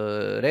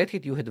Red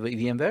Hat, you had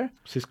VMware.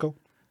 Cisco.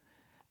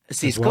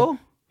 Well.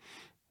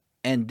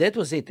 And that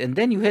was it. And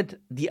then you had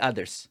the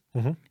others.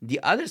 The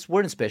others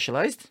weren't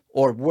specialized,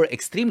 or were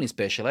extremely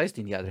specialized,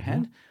 in the other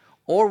hand,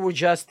 or were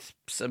just,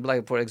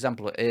 like, for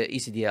example,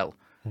 ECDL.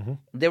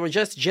 They were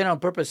just general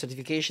purpose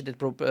certification that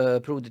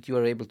proved that you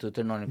are able to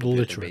turn on a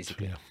computer,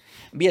 basically. Yeah.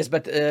 Yes,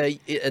 but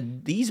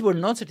these were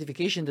not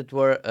certification that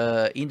were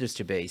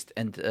industry-based.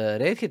 And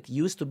Red Hat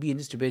used to be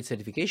industry-based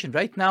certification.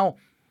 Right now,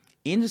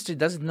 industry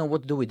doesn't know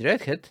what to do with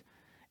Red Hat,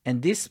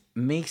 and this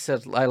makes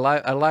our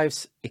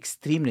lives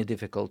extremely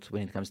difficult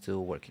when it comes to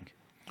working.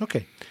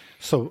 Okay.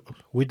 So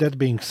with that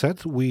being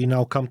said, we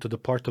now come to the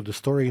part of the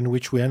story in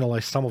which we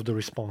analyze some of the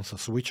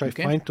responses, which I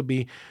find to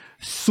be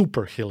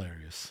super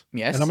hilarious.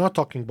 Yes. And I'm not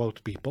talking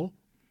about people.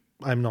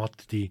 I'm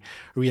not the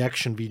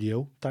reaction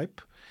video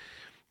type.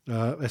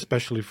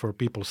 Especially for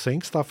people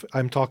saying stuff.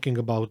 I'm talking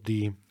about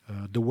the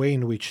way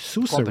in which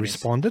SUSE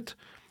responded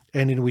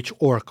and in which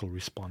Oracle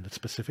responded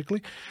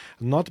specifically.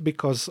 Not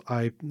because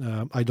I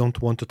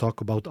don't want to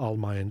talk about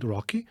Alma and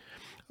Rocky.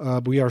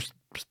 We are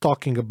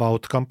talking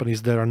about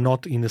companies that are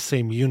not in the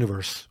same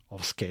universe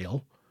of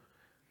scale.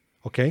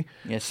 Okay?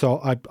 Yes. So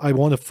I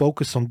want to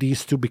focus on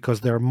these two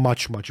because they're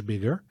much, much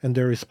bigger, and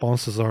their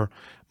responses are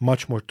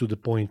much more to the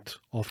point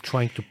of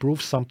trying to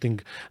prove something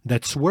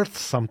that's worth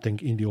something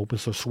in the open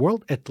source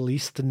world, at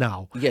least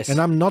now. Yes. And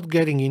I'm not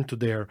getting into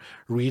their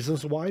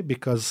reasons why,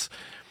 because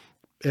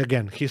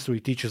again, history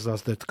teaches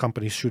us that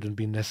companies shouldn't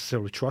be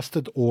necessarily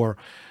trusted or,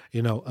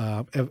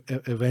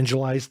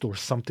 evangelized or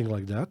something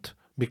like that,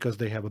 because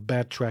they have a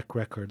bad track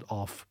record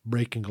of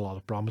breaking a lot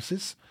of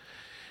promises.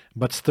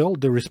 But still,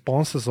 the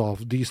responses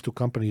of these two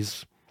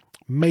companies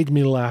made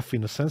me laugh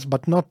in a sense,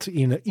 but not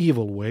in an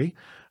evil way.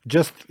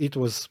 Just, it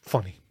was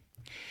funny.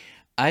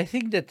 I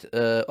think that,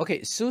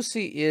 SUSE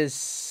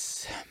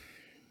is,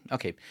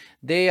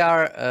 they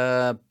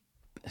are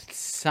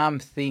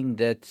something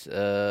that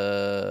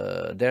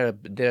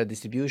their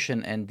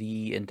distribution and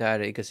the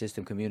entire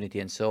ecosystem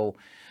community, and so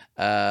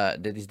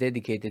that is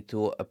dedicated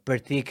to a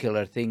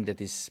particular thing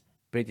that is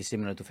pretty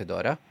similar to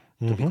Fedora,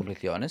 to be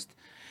completely honest.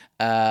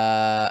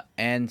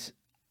 And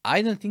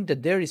I don't think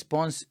that their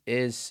response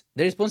is,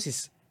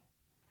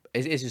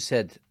 as you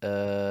said,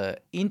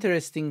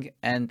 interesting,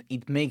 and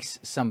it makes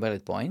some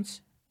valid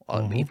points,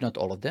 if not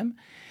all of them.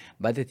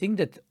 But I think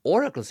that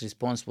Oracle's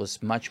response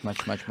was much more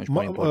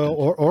important.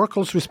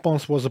 Oracle's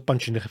response was a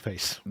punch in the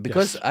face.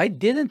 Because yes. I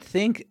didn't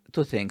think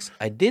two things.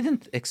 I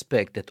didn't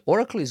expect that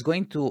Oracle is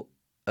going to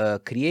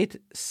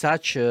create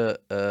such a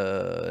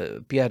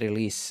PR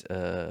release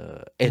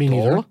at Me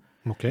neither. all.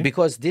 Okay.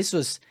 Because this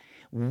was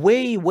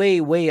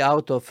way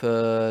out of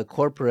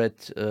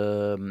corporate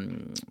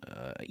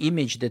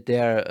image that they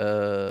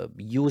are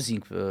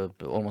using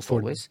almost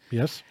always.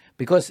 Yes.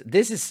 Because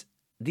this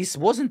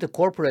wasn't a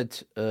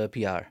corporate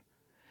PR.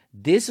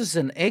 This is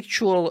an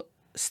actual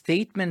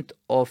statement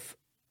of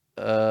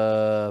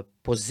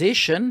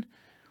position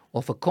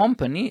of a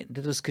company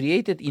that was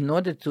created in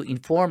order to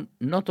inform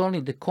not only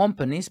the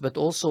companies but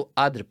also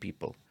other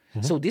people.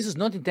 So this is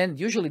not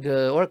intended. Usually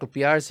the Oracle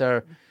PRs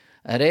are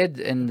read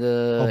and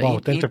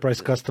about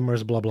enterprise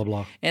customers, blah blah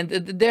blah, and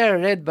they're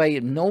read by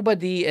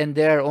nobody, and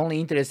they're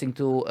only interesting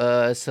to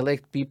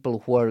select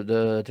people who are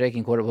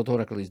tracking what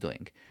Oracle is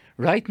doing.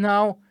 Right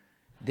now,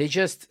 they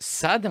just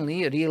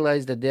suddenly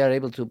realize that they are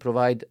able to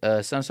provide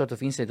some sort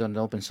of insight on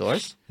the open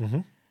source,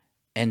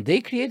 and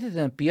they created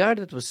a PR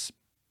that was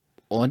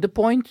on the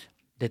point,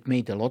 that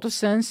made a lot of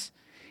sense.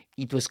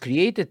 It was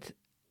created.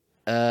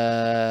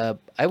 I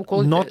would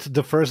call not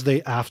the first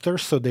day after,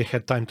 so they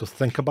had time to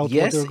think about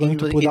what they were going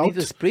to put out. It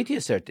was pretty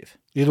assertive.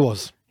 It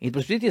was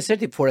pretty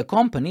assertive for a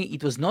company.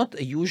 It was not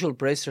a usual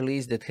press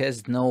release that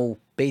has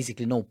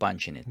basically no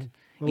punch in it.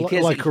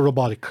 Like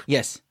robotic.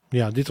 Yes.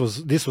 Yeah, this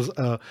was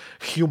a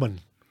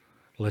human,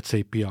 let's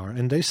say, PR,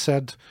 and they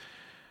said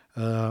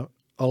a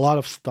lot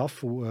of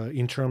stuff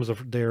in terms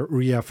of their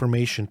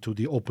reaffirmation to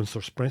the open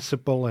source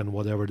principle and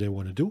whatever they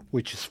want to do,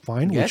 which is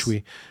fine, Yes. which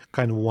we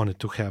kind of wanted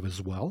to have as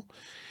well.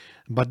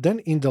 But then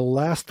in the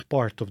last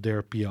part of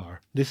their PR,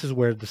 this is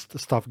where the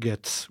stuff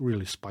gets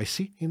really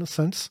spicy in a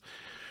sense.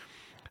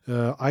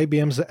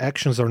 IBM's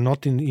actions are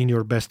not in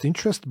your best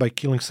interest by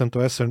killing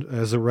CentOS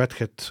as a Red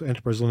Hat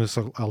Enterprise Linux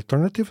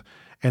alternative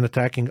and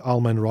attacking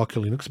Alma and Rocky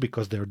Linux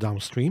because they're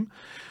downstream.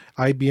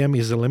 IBM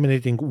is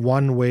eliminating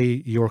one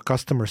way your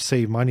customers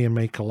save money and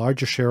make a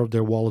larger share of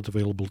their wallet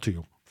available to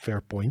you. Fair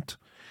point.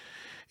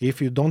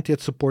 If you don't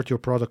yet support your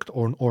product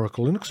on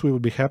Oracle Linux, we will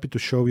be happy to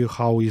show you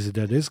how easy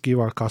that is. Give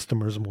our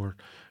customers more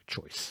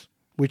choice,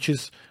 which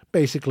is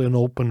basically an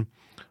open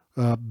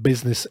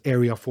business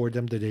area for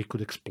them that they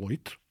could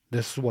exploit.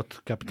 This is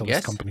what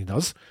capitalist company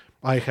does.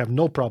 I have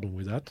no problem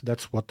with that.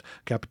 That's what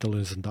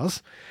capitalism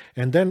does.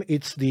 And then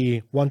it's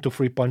the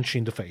 1-2-3 punch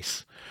in the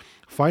face.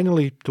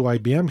 Finally, to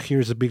IBM,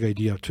 here's a big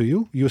idea to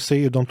you. You say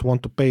you don't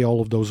want to pay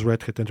all of those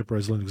Red Hat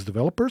Enterprise Linux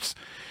developers.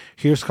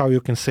 Here's how you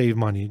can save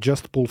money.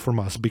 Just pull from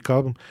us.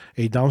 Become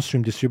a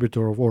downstream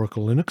distributor of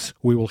Oracle Linux.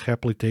 We will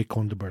happily take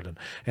on the burden.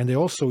 And they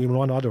also, in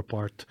one other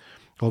part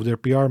of their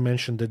PR,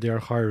 mentioned that they are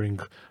hiring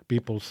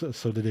people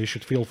so that they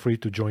should feel free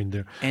to join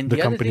the company as well. And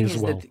the other thing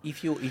is that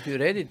if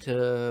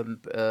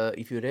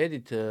you read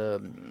it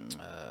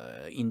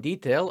in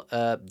detail,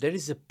 there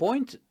is a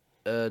point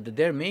that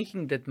they're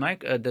making that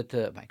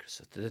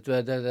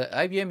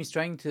IBM is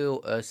trying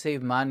to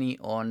save money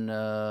on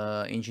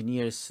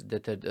engineers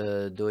that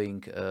are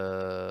doing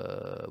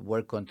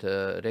work on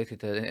the Red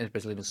Hat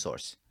Enterprise Linux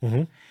source.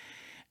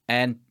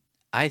 And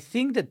I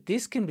think that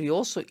this can be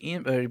also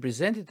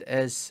represented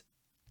as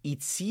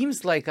it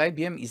seems like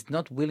IBM is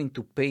not willing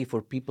to pay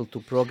for people to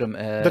program.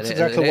 That's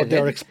exactly what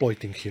they're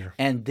exploiting here.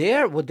 And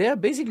what they're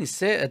basically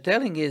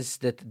telling is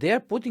that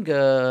they're putting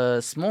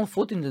a small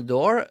foot in the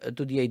door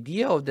to the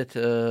idea of that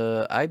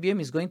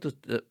IBM is going to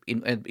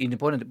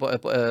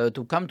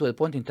to come to a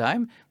point in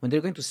time when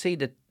they're going to say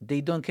that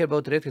they don't care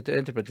about Red Hat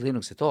Enterprise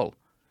Linux at all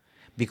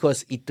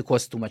because it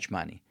costs too much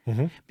money.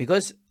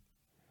 Because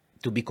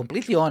to be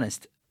completely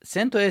honest,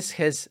 CentOS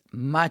has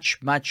much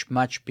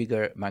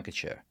bigger market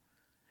share.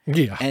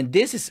 Yeah. And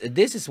this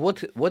is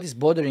what is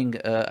bothering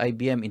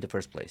IBM in the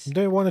first place.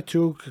 They wanted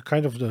to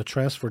kind of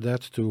transfer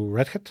that to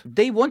Red Hat.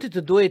 They wanted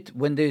to do it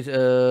when they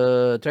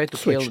tried to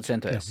kill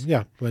CentOS.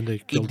 Yeah, when they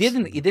killed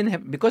It didn't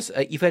have, because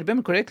if I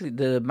remember correctly,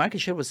 the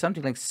market share was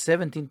something like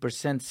 17%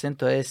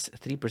 CentOS,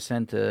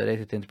 3% Red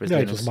Hat Enterprise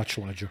Linux. It was much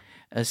larger.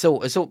 So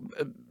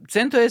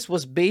CentOS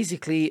was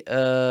basically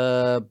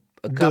the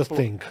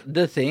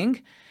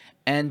thing,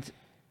 and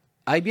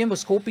IBM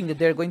was hoping that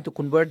they're going to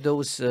convert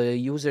those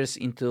users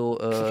into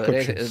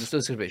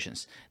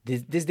subscriptions.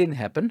 This didn't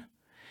happen.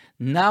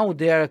 Now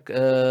they are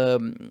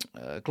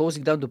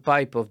closing down the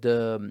pipe of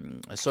the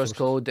source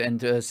code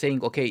and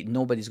saying, okay,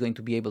 nobody's going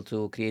to be able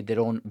to create their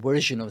own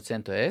version of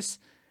CentOS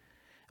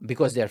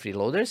because they are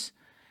freeloaders.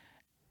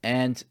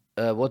 And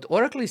what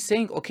Oracle is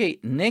saying, okay,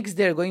 next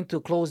they're going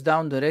to close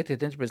down the Red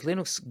Hat Enterprise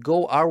Linux,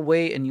 go our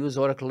way and use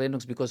Oracle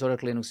Linux because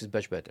Oracle Linux is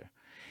much better.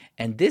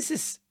 And this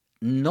is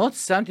not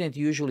something that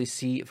you usually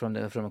see from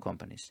the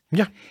companies.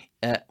 Yeah.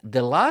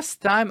 The last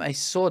time I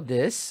saw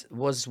this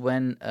was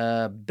when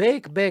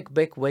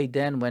back way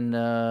then when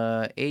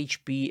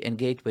HP and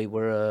Gateway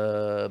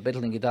were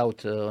battling it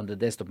out on the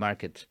desktop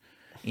market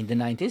in the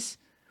 90s,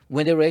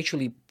 when they were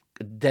actually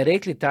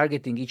directly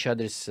targeting each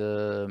other's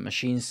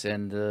machines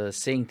and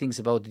saying things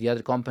about the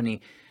other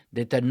company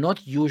that are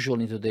not usual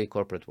in today's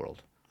corporate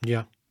world.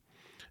 Yeah.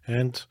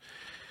 And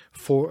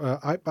for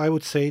I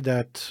would say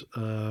that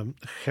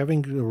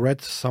having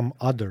read some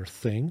other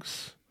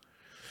things,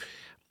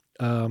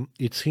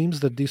 it seems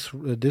that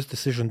this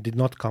decision did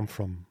not come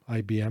from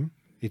IBM.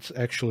 It's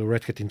actually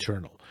Red Hat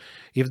internal.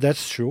 If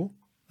that's true,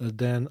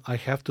 then I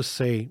have to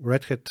say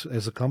Red Hat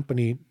as a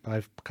company,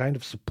 I've kind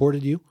of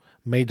supported you,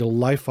 made a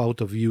life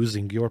out of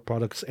using your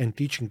products and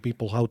teaching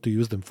people how to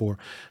use them for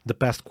the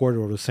past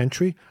quarter of a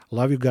century.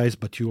 Love you guys,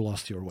 but you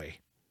lost your way.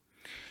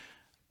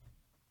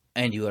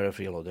 And you are a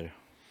freeloader.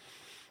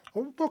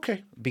 Oh,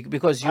 okay.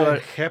 Because you I'm are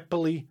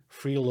happily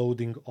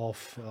freeloading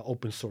of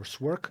open source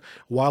work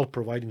while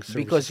providing services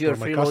because you're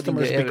for my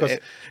customers.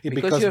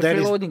 Because you're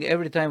freeloading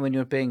every time when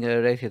you're paying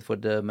Red Hat for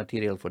the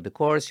material for the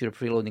course. You're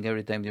freeloading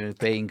every time you're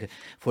paying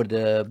for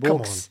the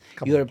books.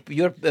 You're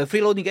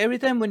freeloading every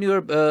time when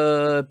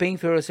you're paying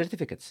for your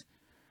certificates.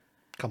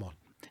 Come on.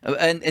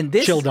 And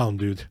this, chill down,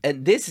 dude.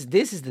 And this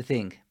is the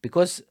thing,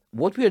 because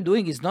what we are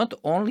doing is not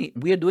only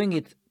we are doing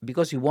it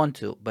because we want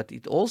to, but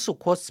it also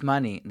costs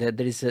money. That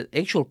there is an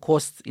actual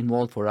cost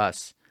involved for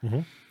us. Mm-hmm.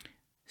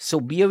 So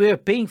be aware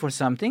of paying for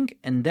something,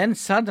 and then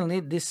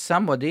suddenly this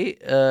somebody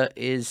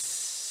is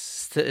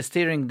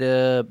steering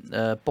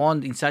the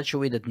pond in such a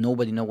way that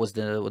nobody knows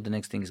what the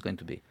next thing is going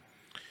to be.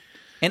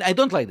 And I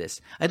don't like this.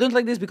 I don't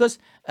like this because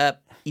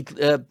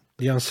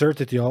the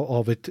uncertainty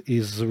of it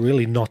is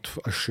really not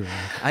assuring.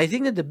 I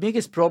think that the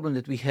biggest problem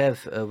that we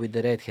have with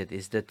the Red Hat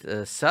is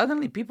that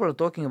suddenly people are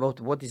talking about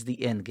what is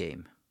the end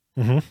game.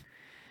 Mm-hmm.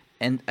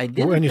 And I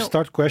didn't when you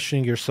start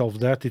questioning yourself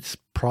that, it's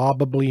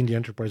probably in the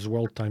enterprise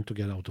world time to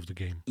get out of the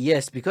game.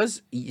 Yes,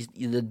 because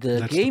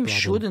the game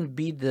shouldn't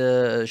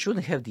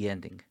have the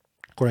ending.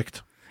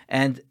 Correct.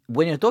 And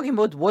when you're talking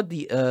about what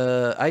the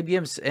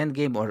IBM's end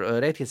game or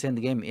Red Hat's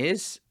end game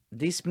is,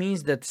 this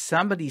means that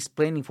somebody is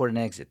planning for an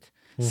exit.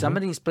 Mm-hmm.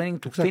 Somebody is planning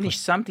to finish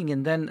something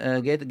and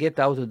then get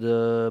out of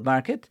the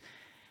market.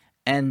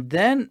 And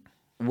then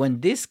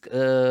when this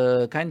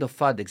kind of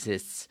FUD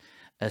exists,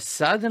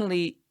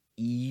 suddenly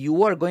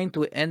you are going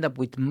to end up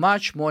with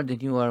much more than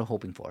you are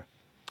hoping for.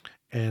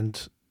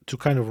 And to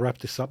kind of wrap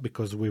this up,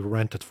 because we've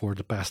ranted for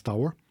the past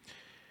hour,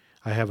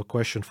 I have a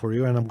question for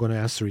you, and I'm going to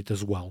answer it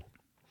as well.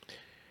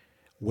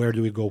 Where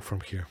do we go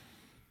from here?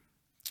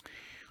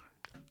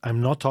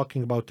 I'm not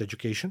talking about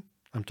education.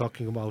 I'm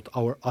talking about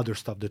our other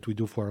stuff that we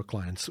do for our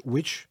clients.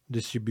 Which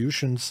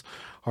distributions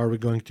are we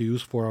going to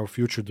use for our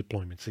future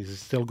deployments? Is it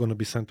still going to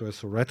be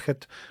CentOS or Red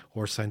Hat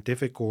or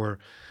Scientific or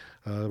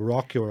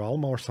Rocky or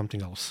Alma or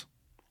something else?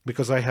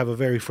 Because I have a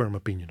very firm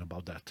opinion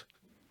about that.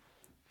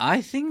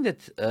 I think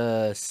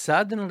that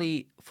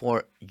suddenly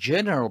for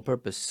general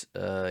purpose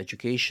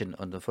education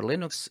for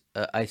Linux,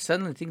 I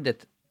suddenly think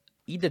that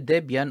either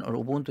Debian or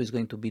Ubuntu is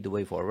going to be the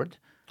way forward.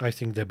 I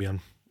think Debian.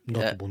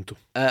 Not Ubuntu.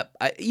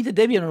 Either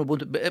Debian or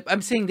Ubuntu.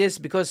 I'm saying this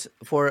because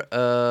for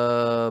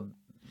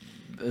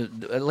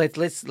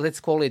let's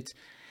call it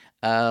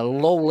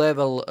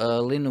low-level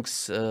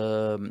Linux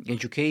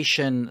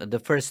education, the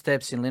first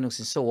steps in Linux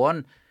and so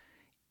on,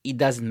 it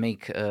doesn't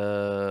make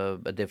a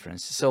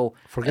difference. So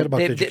forget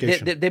about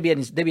education.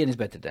 Debian is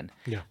better then.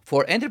 Yeah.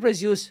 For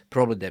enterprise use,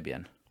 probably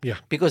Debian. Yeah.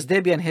 Because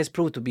Debian has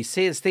proved to be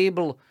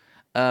stable.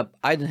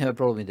 I don't have a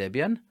problem with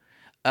Debian.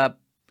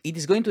 It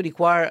is going to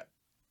require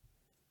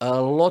a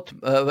lot,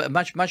 a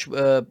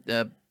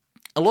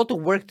lot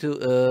of work to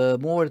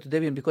move over to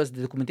Debian because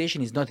the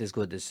documentation is not as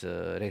good as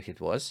Red Hat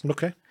was.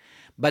 Okay.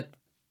 But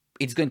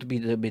it's going to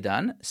be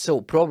done. So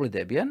probably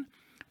Debian.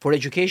 For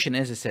education,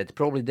 as I said,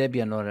 probably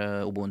Debian or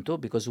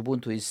Ubuntu, because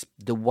Ubuntu is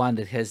the one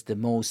that has the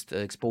most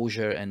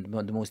exposure and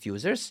the most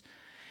users.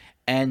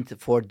 And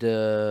for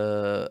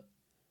the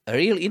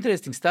real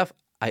interesting stuff,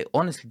 I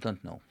honestly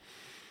don't know.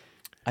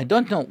 I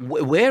don't know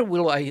where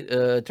will I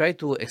try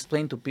to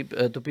explain to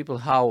people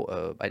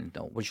how I don't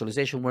know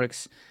virtualization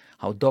works,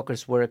 how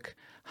Dockers work,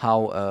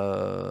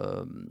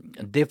 how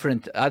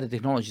different other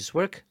technologies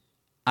work.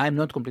 I'm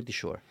not completely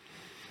sure.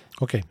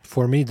 Okay,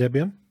 for me,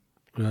 Debian,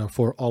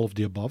 for all of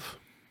the above,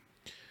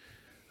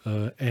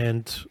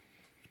 and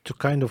to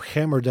kind of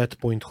hammer that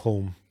point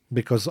home,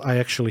 because I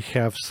actually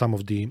have some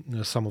of the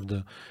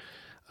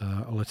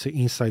let's say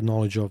inside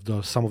knowledge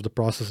of some of the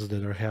processes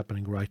that are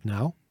happening right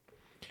now.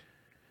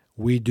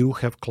 We do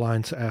have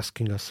clients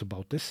asking us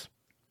about this,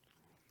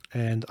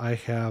 and I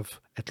have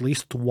at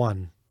least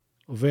one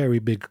very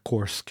big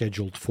course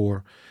scheduled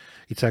for.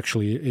 It's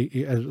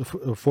actually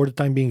for the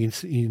time being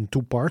in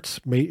 2 parts.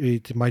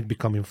 It might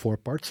become in 4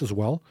 parts as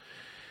well.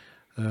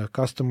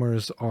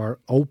 Customers are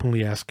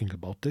openly asking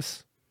about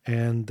this,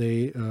 and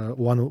they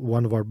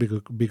one of our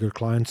bigger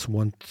clients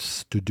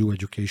wants to do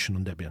education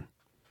on Debian.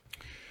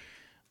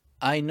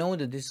 I know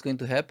that this is going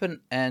to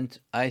happen, and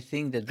I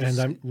think that and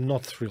I'm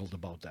not thrilled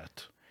about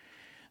that.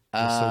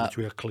 Just so that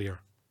we are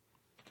clear.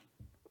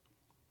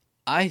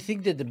 I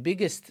think that the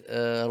biggest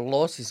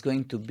loss is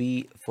going to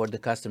be for the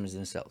customers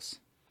themselves,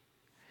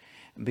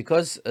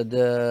 because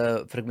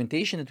the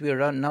fragmentation that we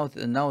are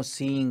now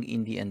seeing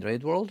in the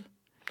Android world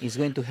is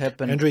going to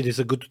happen. Android is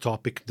a good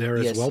topic there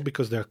Yes. as well,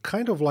 because they're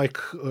kind of like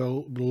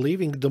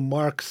leaving the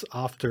marks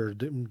after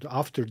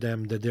them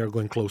that they're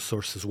going closed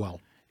source as well.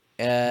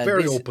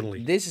 Very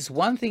openly. This is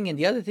one thing, and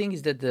the other thing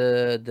is that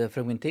the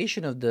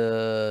fragmentation of the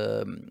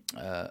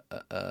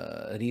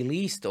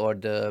released or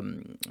the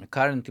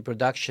currently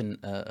production,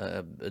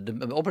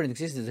 the operating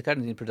system that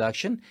currently in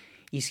production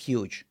is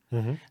huge.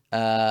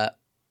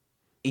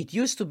 It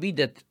used to be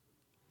that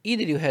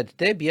either you had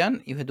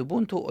Debian, you had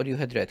Ubuntu, or you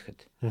had Red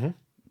Hat,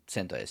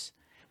 CentOS.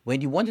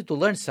 When you wanted to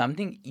learn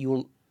something,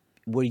 you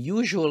were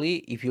usually,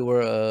 if you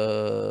were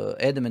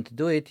adamant to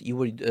do it, you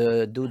would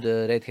do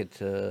the Red Hat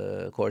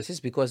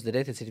courses, because the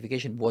Red Hat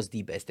certification was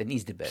the best and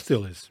is the best.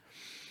 Still is.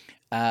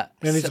 And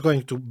it's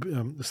going to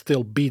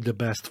still be the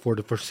best for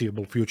the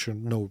foreseeable future.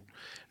 No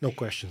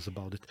questions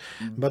about it.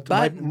 But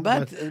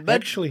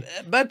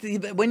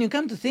when you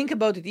come to think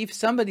about it, if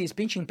somebody is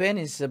pinching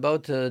pennies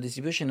about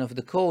distribution of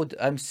the code,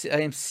 I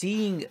am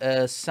seeing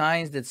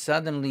signs that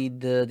suddenly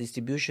the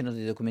distribution of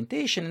the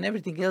documentation and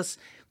everything else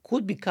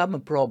could become a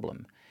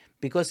problem.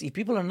 Because if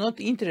people are not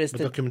interested...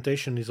 But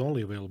documentation is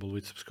only available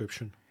with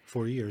subscription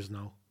for years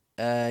now.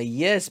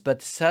 Yes,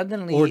 but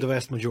suddenly... Or the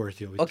vast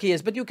majority of it. Okay,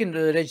 yes, but you can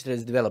register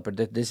as a developer.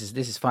 This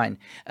is fine.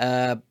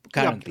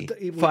 Currently,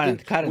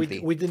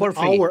 within for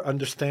free. Our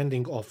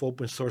understanding of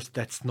open source,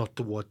 that's not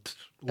what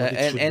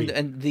it should be.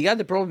 And the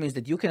other problem is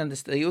that you can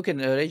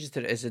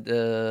register as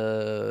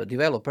a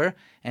developer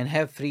and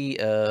have free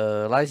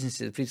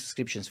licenses, free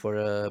subscriptions for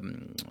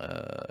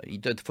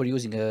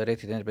using Red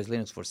Hat Enterprise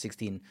Linux for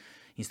 16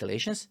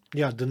 installations.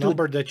 Yeah, the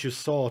number that you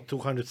saw,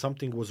 200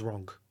 something, was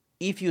wrong.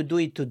 If you do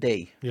it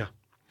today. Yeah.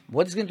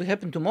 What is going to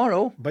happen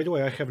tomorrow? By the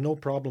way, I have no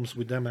problems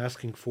with them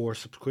asking for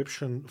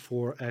subscription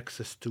for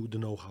access to the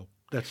know-how.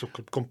 That's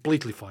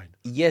completely fine.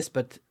 Yes,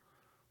 but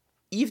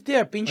if they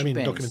are pinching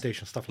pennies,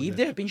 documentation, stuff like that. If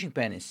they are pinching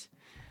pennies,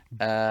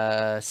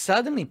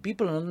 suddenly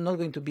people are not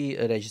going to be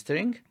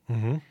registering.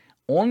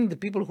 Only the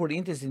people who are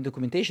interested in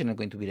documentation are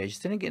going to be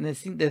registering. And I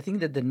think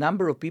that the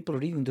number of people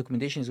reading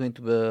documentation is going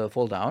to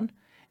fall down.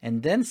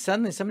 And then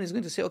suddenly somebody is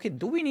going to say, okay,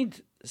 do we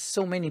need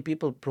so many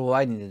people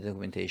providing the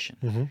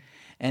documentation?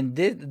 And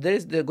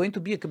there's going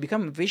to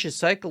become a vicious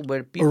cycle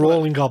where people... A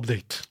rolling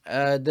update.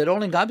 The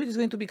rolling update is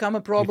going to become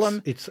a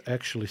problem. It's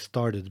actually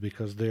started,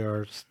 because they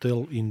are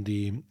still in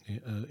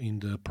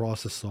the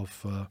process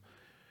of...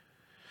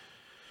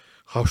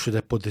 how should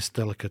I put this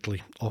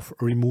delicately? Of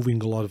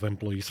removing a lot of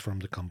employees from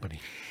the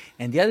company.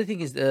 And the other thing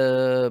is,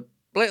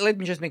 let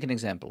me just make an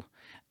example.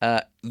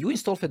 You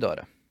install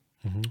Fedora.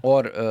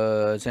 Or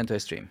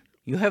CentOS Stream,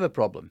 you have a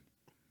problem.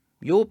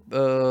 You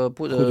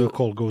put who do you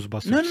call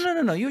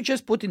Ghostbusters? No. You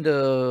just put in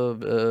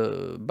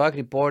the bug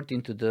report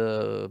into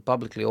the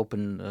publicly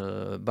open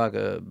bug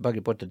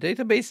reporter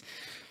database.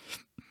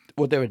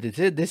 Whatever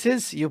this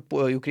is, you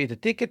create a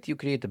ticket, you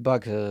create a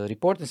bug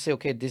report, and say,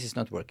 okay, this is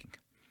not working.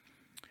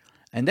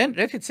 And then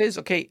Red Hat says,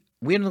 okay,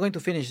 we're not going to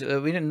finish.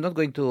 We're not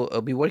going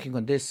to be working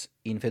on this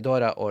in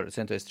Fedora or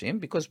CentOS Stream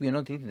because we are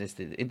not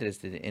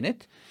interested in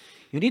it.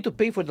 You need to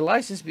pay for the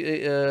license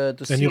to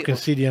see. And you can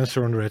see the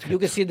answer on Red Hat. You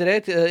can see the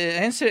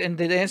answer, and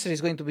the answer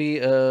is going to be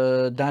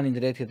done in the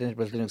Red Hat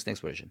Enterprise Linux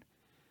next version.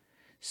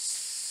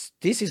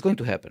 This is going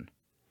to happen.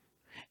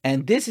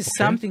 And this is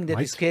something that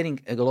is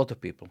scaring a lot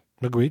of people.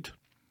 Agreed.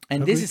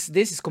 And this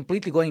is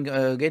completely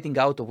getting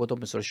out of what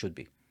open source should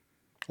be.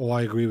 Oh,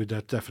 I agree with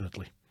that,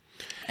 definitely.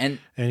 And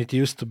it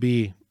used to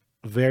be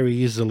very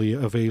easily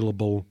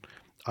available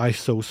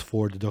ISOs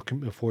for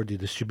the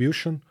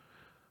distribution,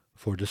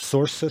 for the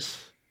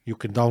sources. You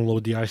can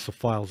download the ISO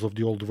files of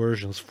the old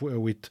versions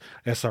with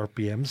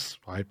SRPMs.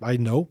 I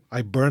know.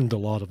 I burned a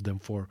lot of them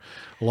for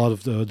a lot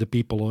of the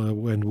people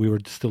when we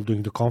were still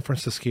doing the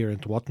conferences here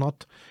and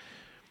whatnot.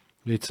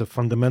 It's a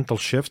fundamental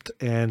shift,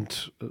 and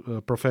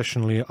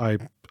professionally,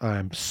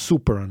 I'm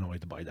super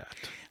annoyed by that.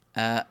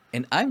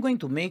 And I'm going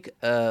to make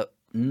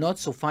not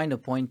so fine a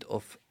point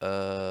of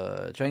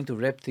trying to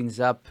wrap things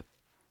up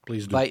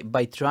Please do.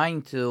 by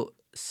trying to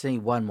say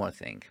one more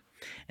thing.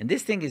 And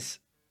this thing is,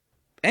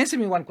 answer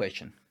me one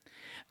question.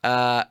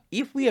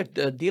 If we are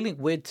dealing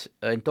with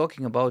and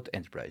talking about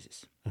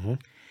enterprises,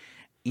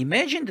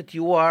 imagine that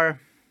you are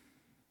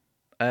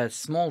a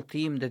small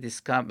team that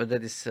is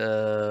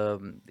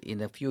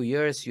in a few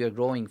years you are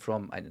growing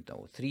from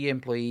 3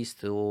 employees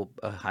to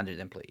 100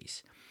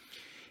 employees.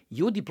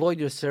 You deployed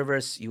your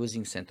servers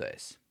using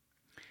CentOS.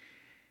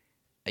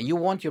 You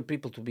want your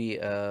people to be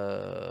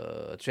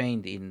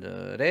trained in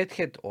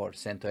RedHat or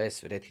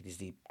CentOS. RedHat is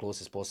the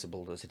closest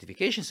possible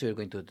certification, so you're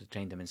going to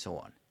train them and so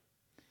on.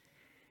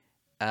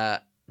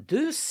 Do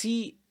you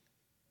see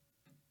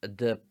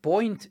the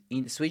point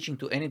in switching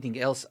to anything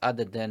else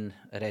other than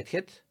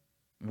RedHat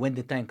when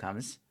the time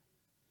comes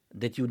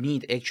that you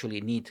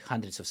actually need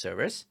hundreds of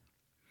servers?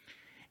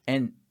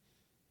 And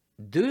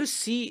do you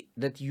see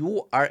that do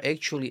you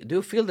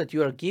feel that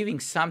you are giving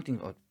something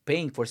or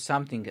paying for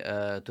something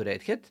to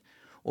RedHat?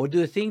 Or do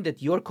you think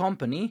that your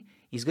company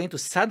is going to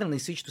suddenly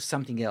switch to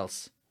something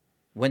else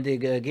when they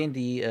gain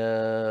the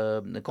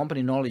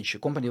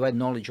company-wide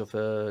knowledge of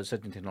a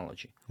certain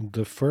technology?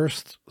 The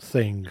first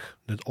thing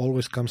that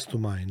always comes to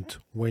mind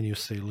when you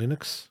say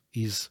Linux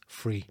is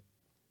free.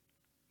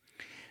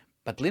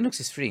 But Linux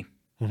is free.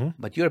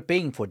 But you're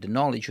paying for the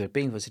knowledge, you're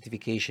paying for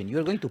certification,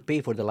 you're going to pay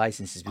for the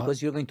licenses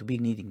because you're going to be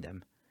needing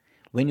them.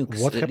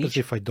 What happens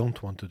if I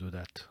don't want to do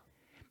that?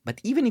 But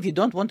even if you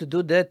don't want to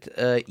do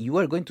that, you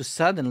are going to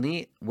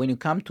suddenly, when you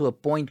come to a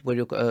point where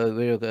your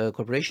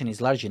corporation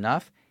is large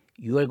enough,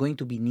 you are going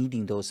to be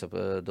needing those.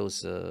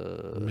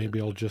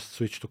 Maybe I'll just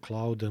switch to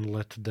cloud and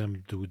let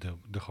them do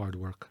the hard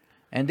work.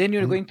 And then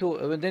you're going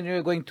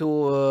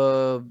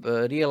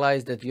to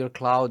realize that your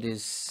cloud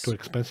is too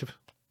expensive.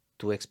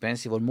 Too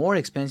expensive, or more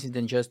expensive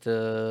than just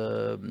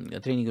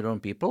training your own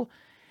people.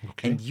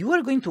 Okay. And you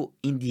are going to,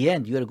 in the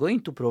end, you are going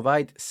to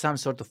provide some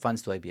sort of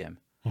funds to IBM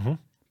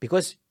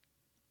because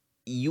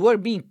you are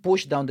being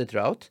pushed down that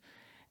route,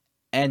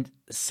 and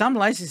some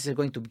licenses are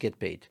going to get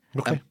paid.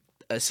 Okay.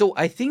 So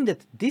I think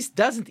that this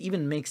doesn't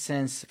even make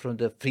sense from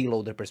the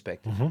freeloader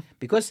perspective,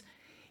 because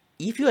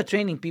if you are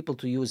training people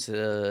to use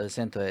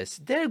CentOS,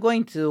 they're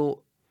going to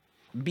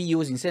be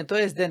using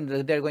CentOS, then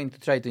they're going to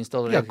try to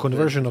install RedHat.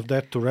 Conversion of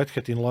that to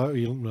RedHat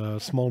in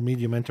small,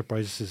 medium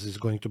enterprises is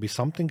going to be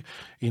something.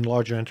 In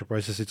larger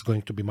enterprises, it's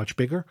going to be much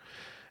bigger,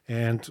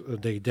 and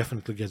they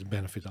definitely get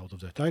benefit out of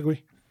that. I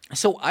agree.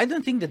 So I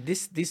don't think that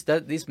this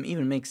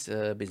even makes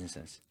business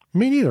sense.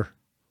 Me neither.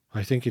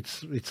 I think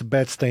it's a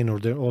bad stain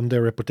on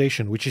their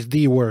reputation, which is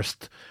the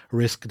worst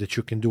risk that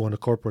you can do on a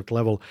corporate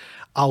level,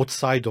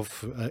 outside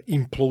of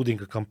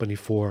imploding a company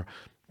for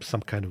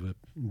some kind of a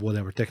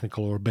whatever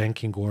technical or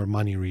banking or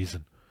money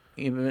reason.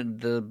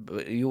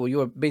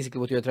 You are basically,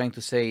 what you are trying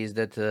to say is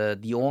that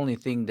the only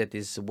thing that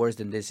is worse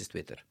than this is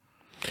Twitter.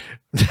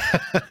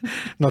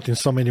 Not in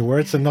so many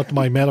words, and not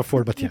my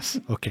metaphor, but yes.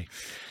 Okay.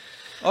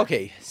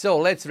 Okay, so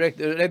let's wrap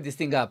this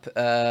thing up.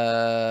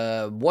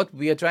 What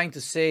we are trying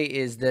to say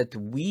is that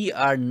we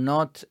are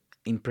not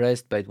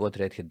impressed by what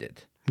RedHat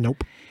did.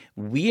 Nope.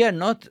 We are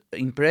not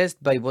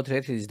impressed by what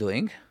RedHat is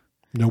doing.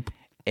 Nope.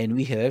 And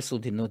we have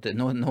absolutely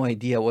no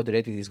idea what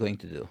RedHat is going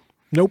to do.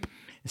 Nope.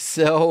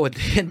 So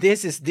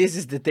this is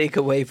the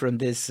takeaway from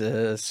this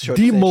short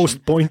session.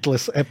 Most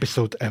pointless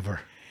episode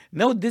ever.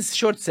 No, this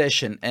short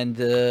session and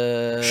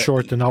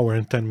short, an hour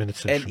and 10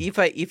 minutes session. And if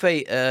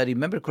I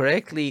remember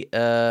correctly,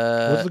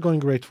 what's going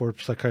great for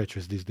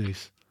psychiatrists these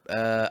days?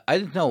 I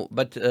don't know,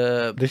 but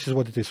this is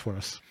what it is for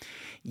us.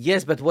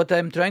 Yes, but what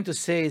I'm trying to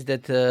say is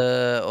that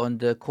on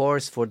the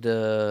course for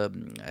the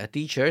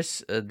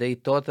teachers, they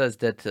taught us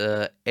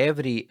that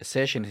every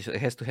session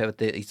has to have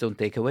its own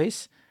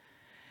takeaways,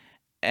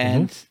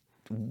 and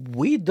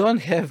we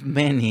don't have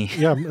many.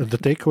 Yeah, the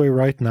takeaway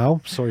right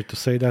now, sorry to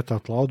say that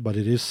out loud, but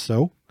it is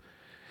so.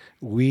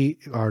 We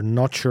are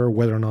not sure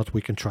whether or not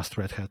we can trust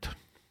RedHat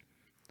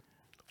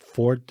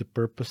for the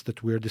purpose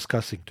that we're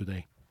discussing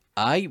today.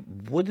 I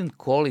wouldn't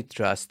call it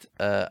trust.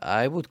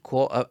 I would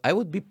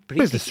be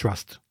pretty... Business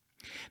trust.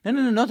 No,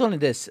 not only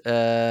this.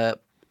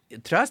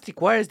 Trust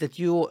requires that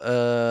you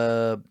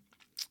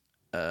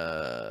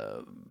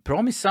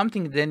promise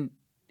something, then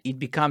it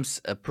becomes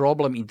a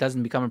problem. It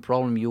doesn't become a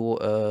problem. You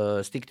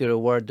stick to your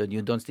word, and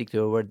you don't stick to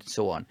your word, and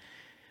so on.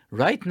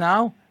 Right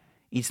now,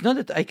 it's not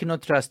that I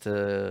cannot trust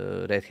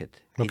RedHat.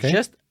 Okay. It's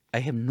just I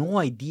have no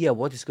idea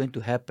what is going to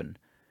happen.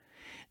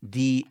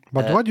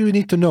 But what do you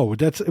need to know?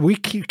 We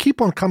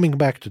keep on coming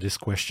back to this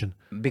question.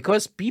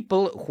 Because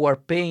people who are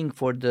paying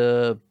for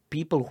the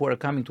people who are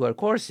coming to our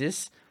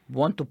courses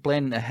want to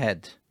plan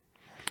ahead.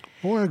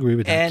 Oh, I agree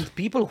with that. And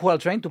people who are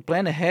trying to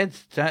plan ahead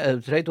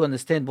try to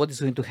understand what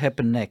is going to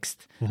happen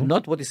next,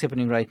 not what is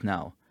happening right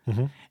now.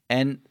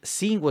 And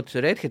seeing what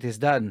RedHat has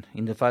done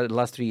in the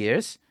last 3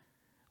 years,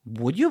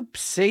 would you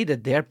say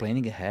that they are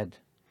planning ahead?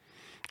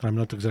 I'm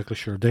not exactly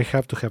sure. They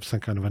have to have some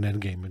kind of an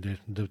end game,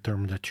 the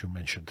term that you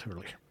mentioned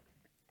earlier.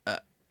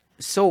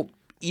 So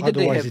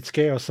Otherwise, it's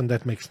chaos, and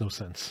that makes no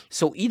sense.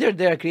 So either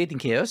they are creating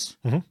chaos,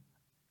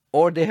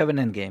 or they have an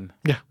end game.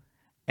 Yeah.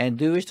 And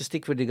do you wish to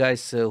stick with the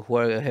guys who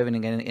are having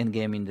an end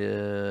game in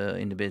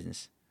the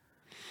business?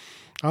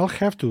 I'll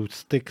have to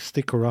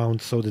stick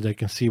around so that I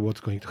can see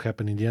what's going to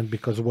happen in the end,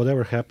 because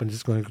whatever happens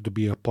is going to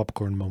be a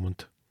popcorn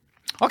moment.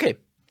 Okay.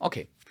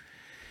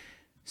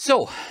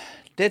 So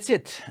that's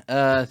it.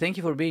 Thank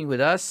you for being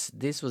with us.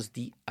 This was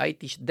the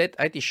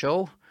IT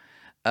show,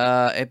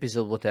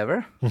 episode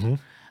whatever.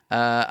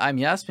 I'm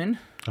Yasmin.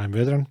 I'm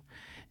Vedran.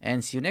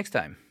 And see you next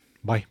time.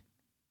 Bye.